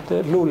President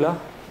Lula,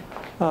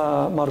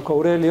 Marco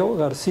Aurelio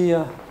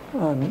Garcia,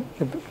 and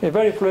a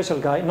very influential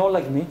guy, not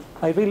like me.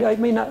 I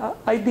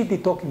did the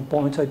talking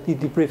points, I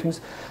did the briefings,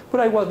 but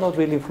I was not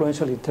really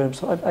influential in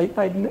terms of,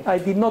 I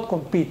did not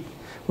compete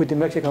with the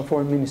Mexican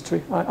foreign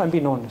ministry. I'm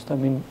being honest. I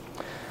mean,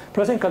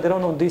 President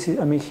Calderón on this,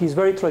 he's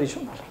very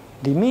traditional.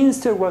 The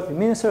minister was the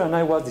minister and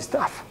I was the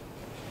staff.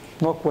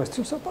 No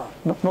questions about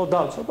it, no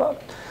doubts about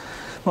it.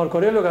 Marco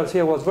Aurelio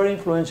Garcia was very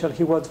influential.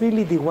 He was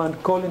really the one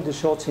calling the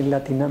shots in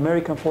Latin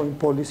American foreign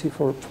policy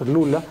for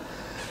Lula.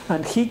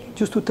 And he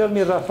used to tell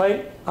me,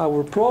 Rafael,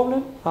 our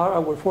problem are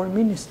our foreign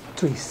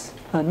ministries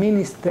and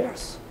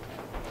ministers.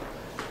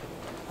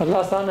 A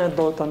last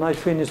anecdote, and I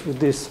finish with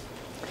this.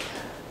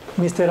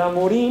 Mr.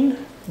 Amorín,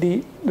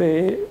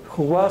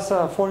 who was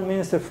a foreign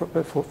minister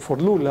for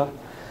Lula,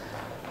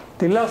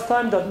 the last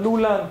time that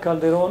Lula and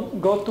Calderón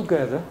got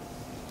together,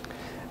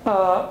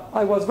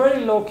 I was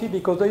very lucky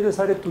because they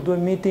decided to do a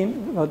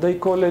meeting, they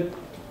call it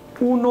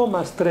uno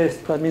más tres,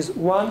 that means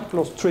 1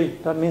 plus 3.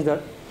 That means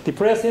that the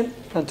president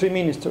and 3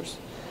 ministers.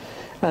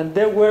 And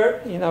there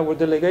were in our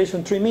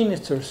delegation 3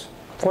 ministers,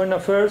 foreign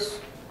affairs,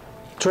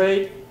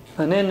 trade,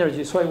 and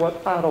energy. So I was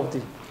out of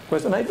the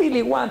question. I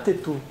really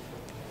wanted to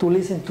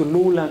listen to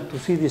Lula and to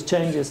see these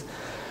changes.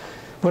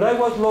 But I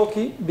was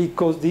lucky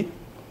because the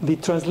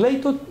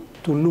translator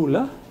to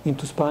Lula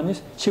into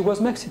Spanish, she was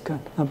Mexican,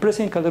 and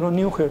President Calderón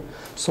knew her.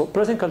 So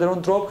President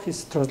Calderón dropped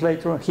his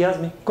translator, and he asked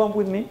me, come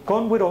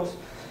with us,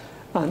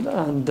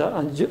 and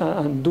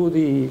do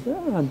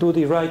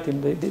the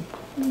writing,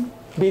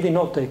 be the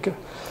note taker.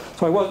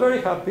 So I was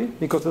very happy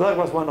because that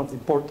was one of the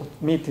important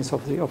meetings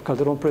of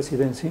Calderón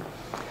presidency.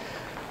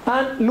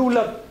 And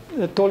Lula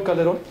told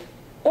Calderón,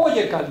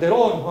 "Oye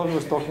Calderón,"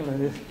 always talking like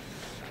this,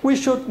 "we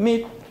should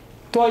meet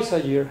twice a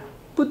year,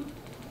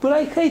 but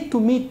I hate to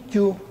meet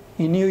you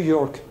in New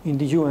York, in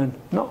the UN.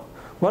 No,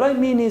 what I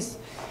mean is,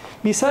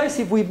 besides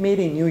if we meet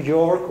in New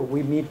York or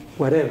we meet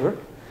whatever,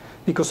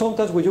 because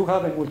sometimes when you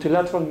have a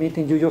multilateral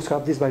meeting, you just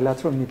have these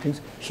bilateral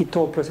meetings," he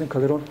told President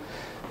Calderón,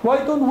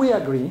 "why don't we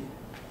agree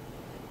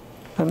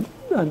and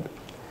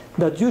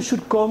that you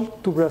should come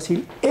to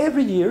Brazil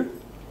every year,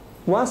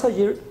 once a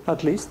year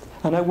at least,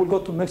 and I will go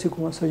to Mexico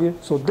once a year,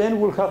 so then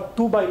we'll have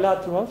 2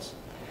 bilaterals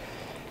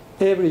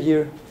every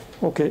year."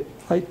 Okay,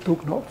 I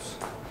took notes.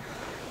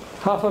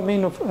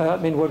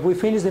 When we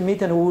finished the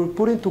meeting, we were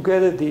putting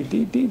together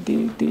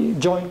the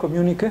joint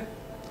communique,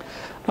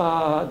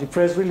 the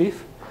press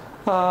relief.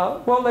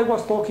 Well, I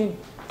was talking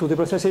to the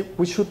president, I said,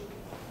 we should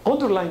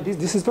underline this.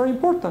 This is very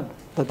important,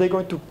 that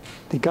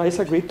the guys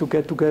agreed to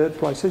get together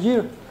twice a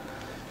year.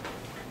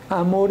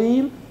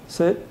 Amorim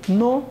said,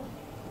 no,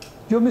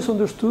 you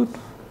misunderstood.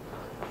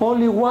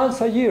 Only once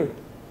a year.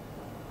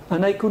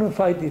 And I couldn't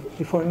fight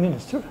the foreign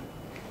minister.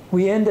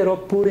 We ended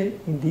up putting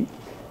in the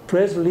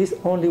press release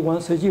only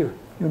once a year.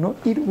 You know,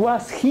 it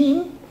was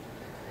him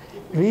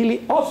really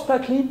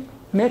obstacling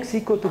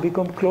Mexico to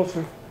become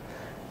closer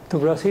to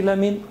Brazil. I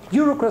mean,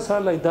 bureaucrats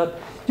are like that.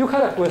 You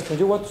had a question.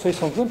 You want to say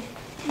something?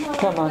 No,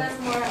 Come on. that's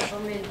more a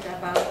comment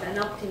about an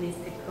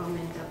optimistic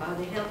comment about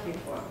the health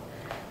reform,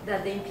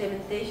 that the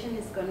implementation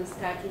is going to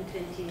start in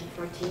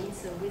 2014,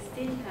 so we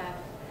still have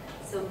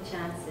some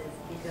chances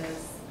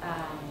because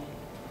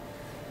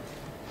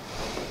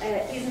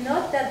it's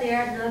not that they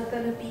are not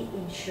going to be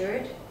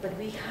insured, but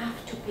we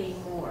have to pay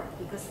more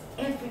because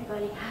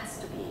everybody has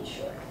to be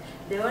insured.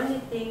 The only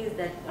thing is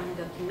that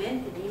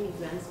undocumented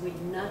immigrants will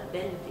not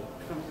benefit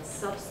from the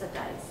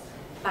subsidized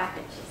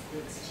packages, the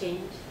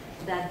exchange,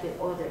 that the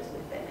others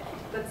will benefit.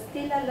 But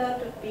still a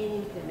lot of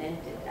being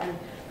implemented. And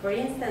for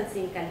instance,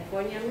 in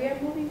California, we are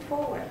moving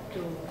forward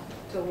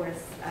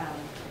towards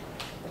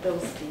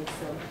those things.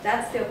 So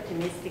that's the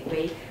optimistic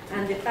way.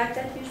 And the fact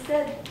that you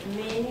said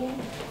many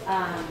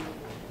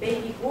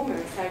baby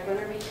boomers are going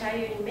to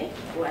retire in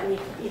Mexico. And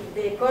if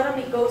the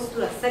economy goes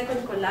to a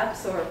second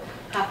collapse or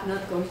have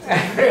not gone to the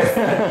first,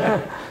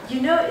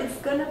 you know, it's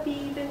going to be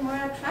even more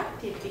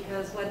attractive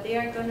because what they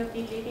are going to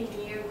be living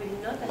here will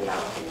not allow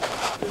them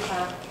to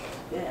have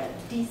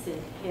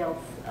decent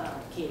health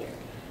care.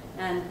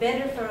 And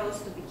better for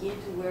us to begin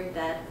to work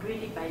that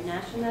really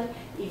binational.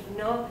 If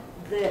not,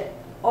 the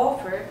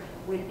offer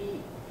will be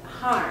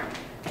harm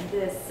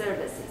the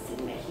services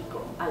in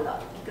Mexico a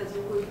lot because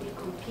we will be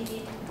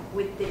competing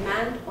with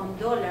demand on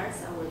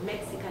dollars, our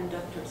Mexican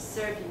doctors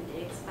serving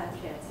the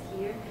expatriates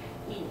here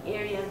in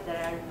areas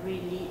that are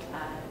really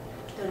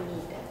don't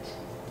need that.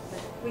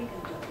 But we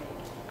can do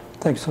it.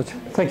 Thanks, Sochi.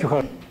 Thank you,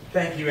 Harry.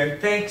 Thank you, and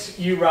thanks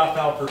you,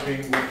 Rafael, for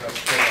being with us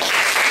today.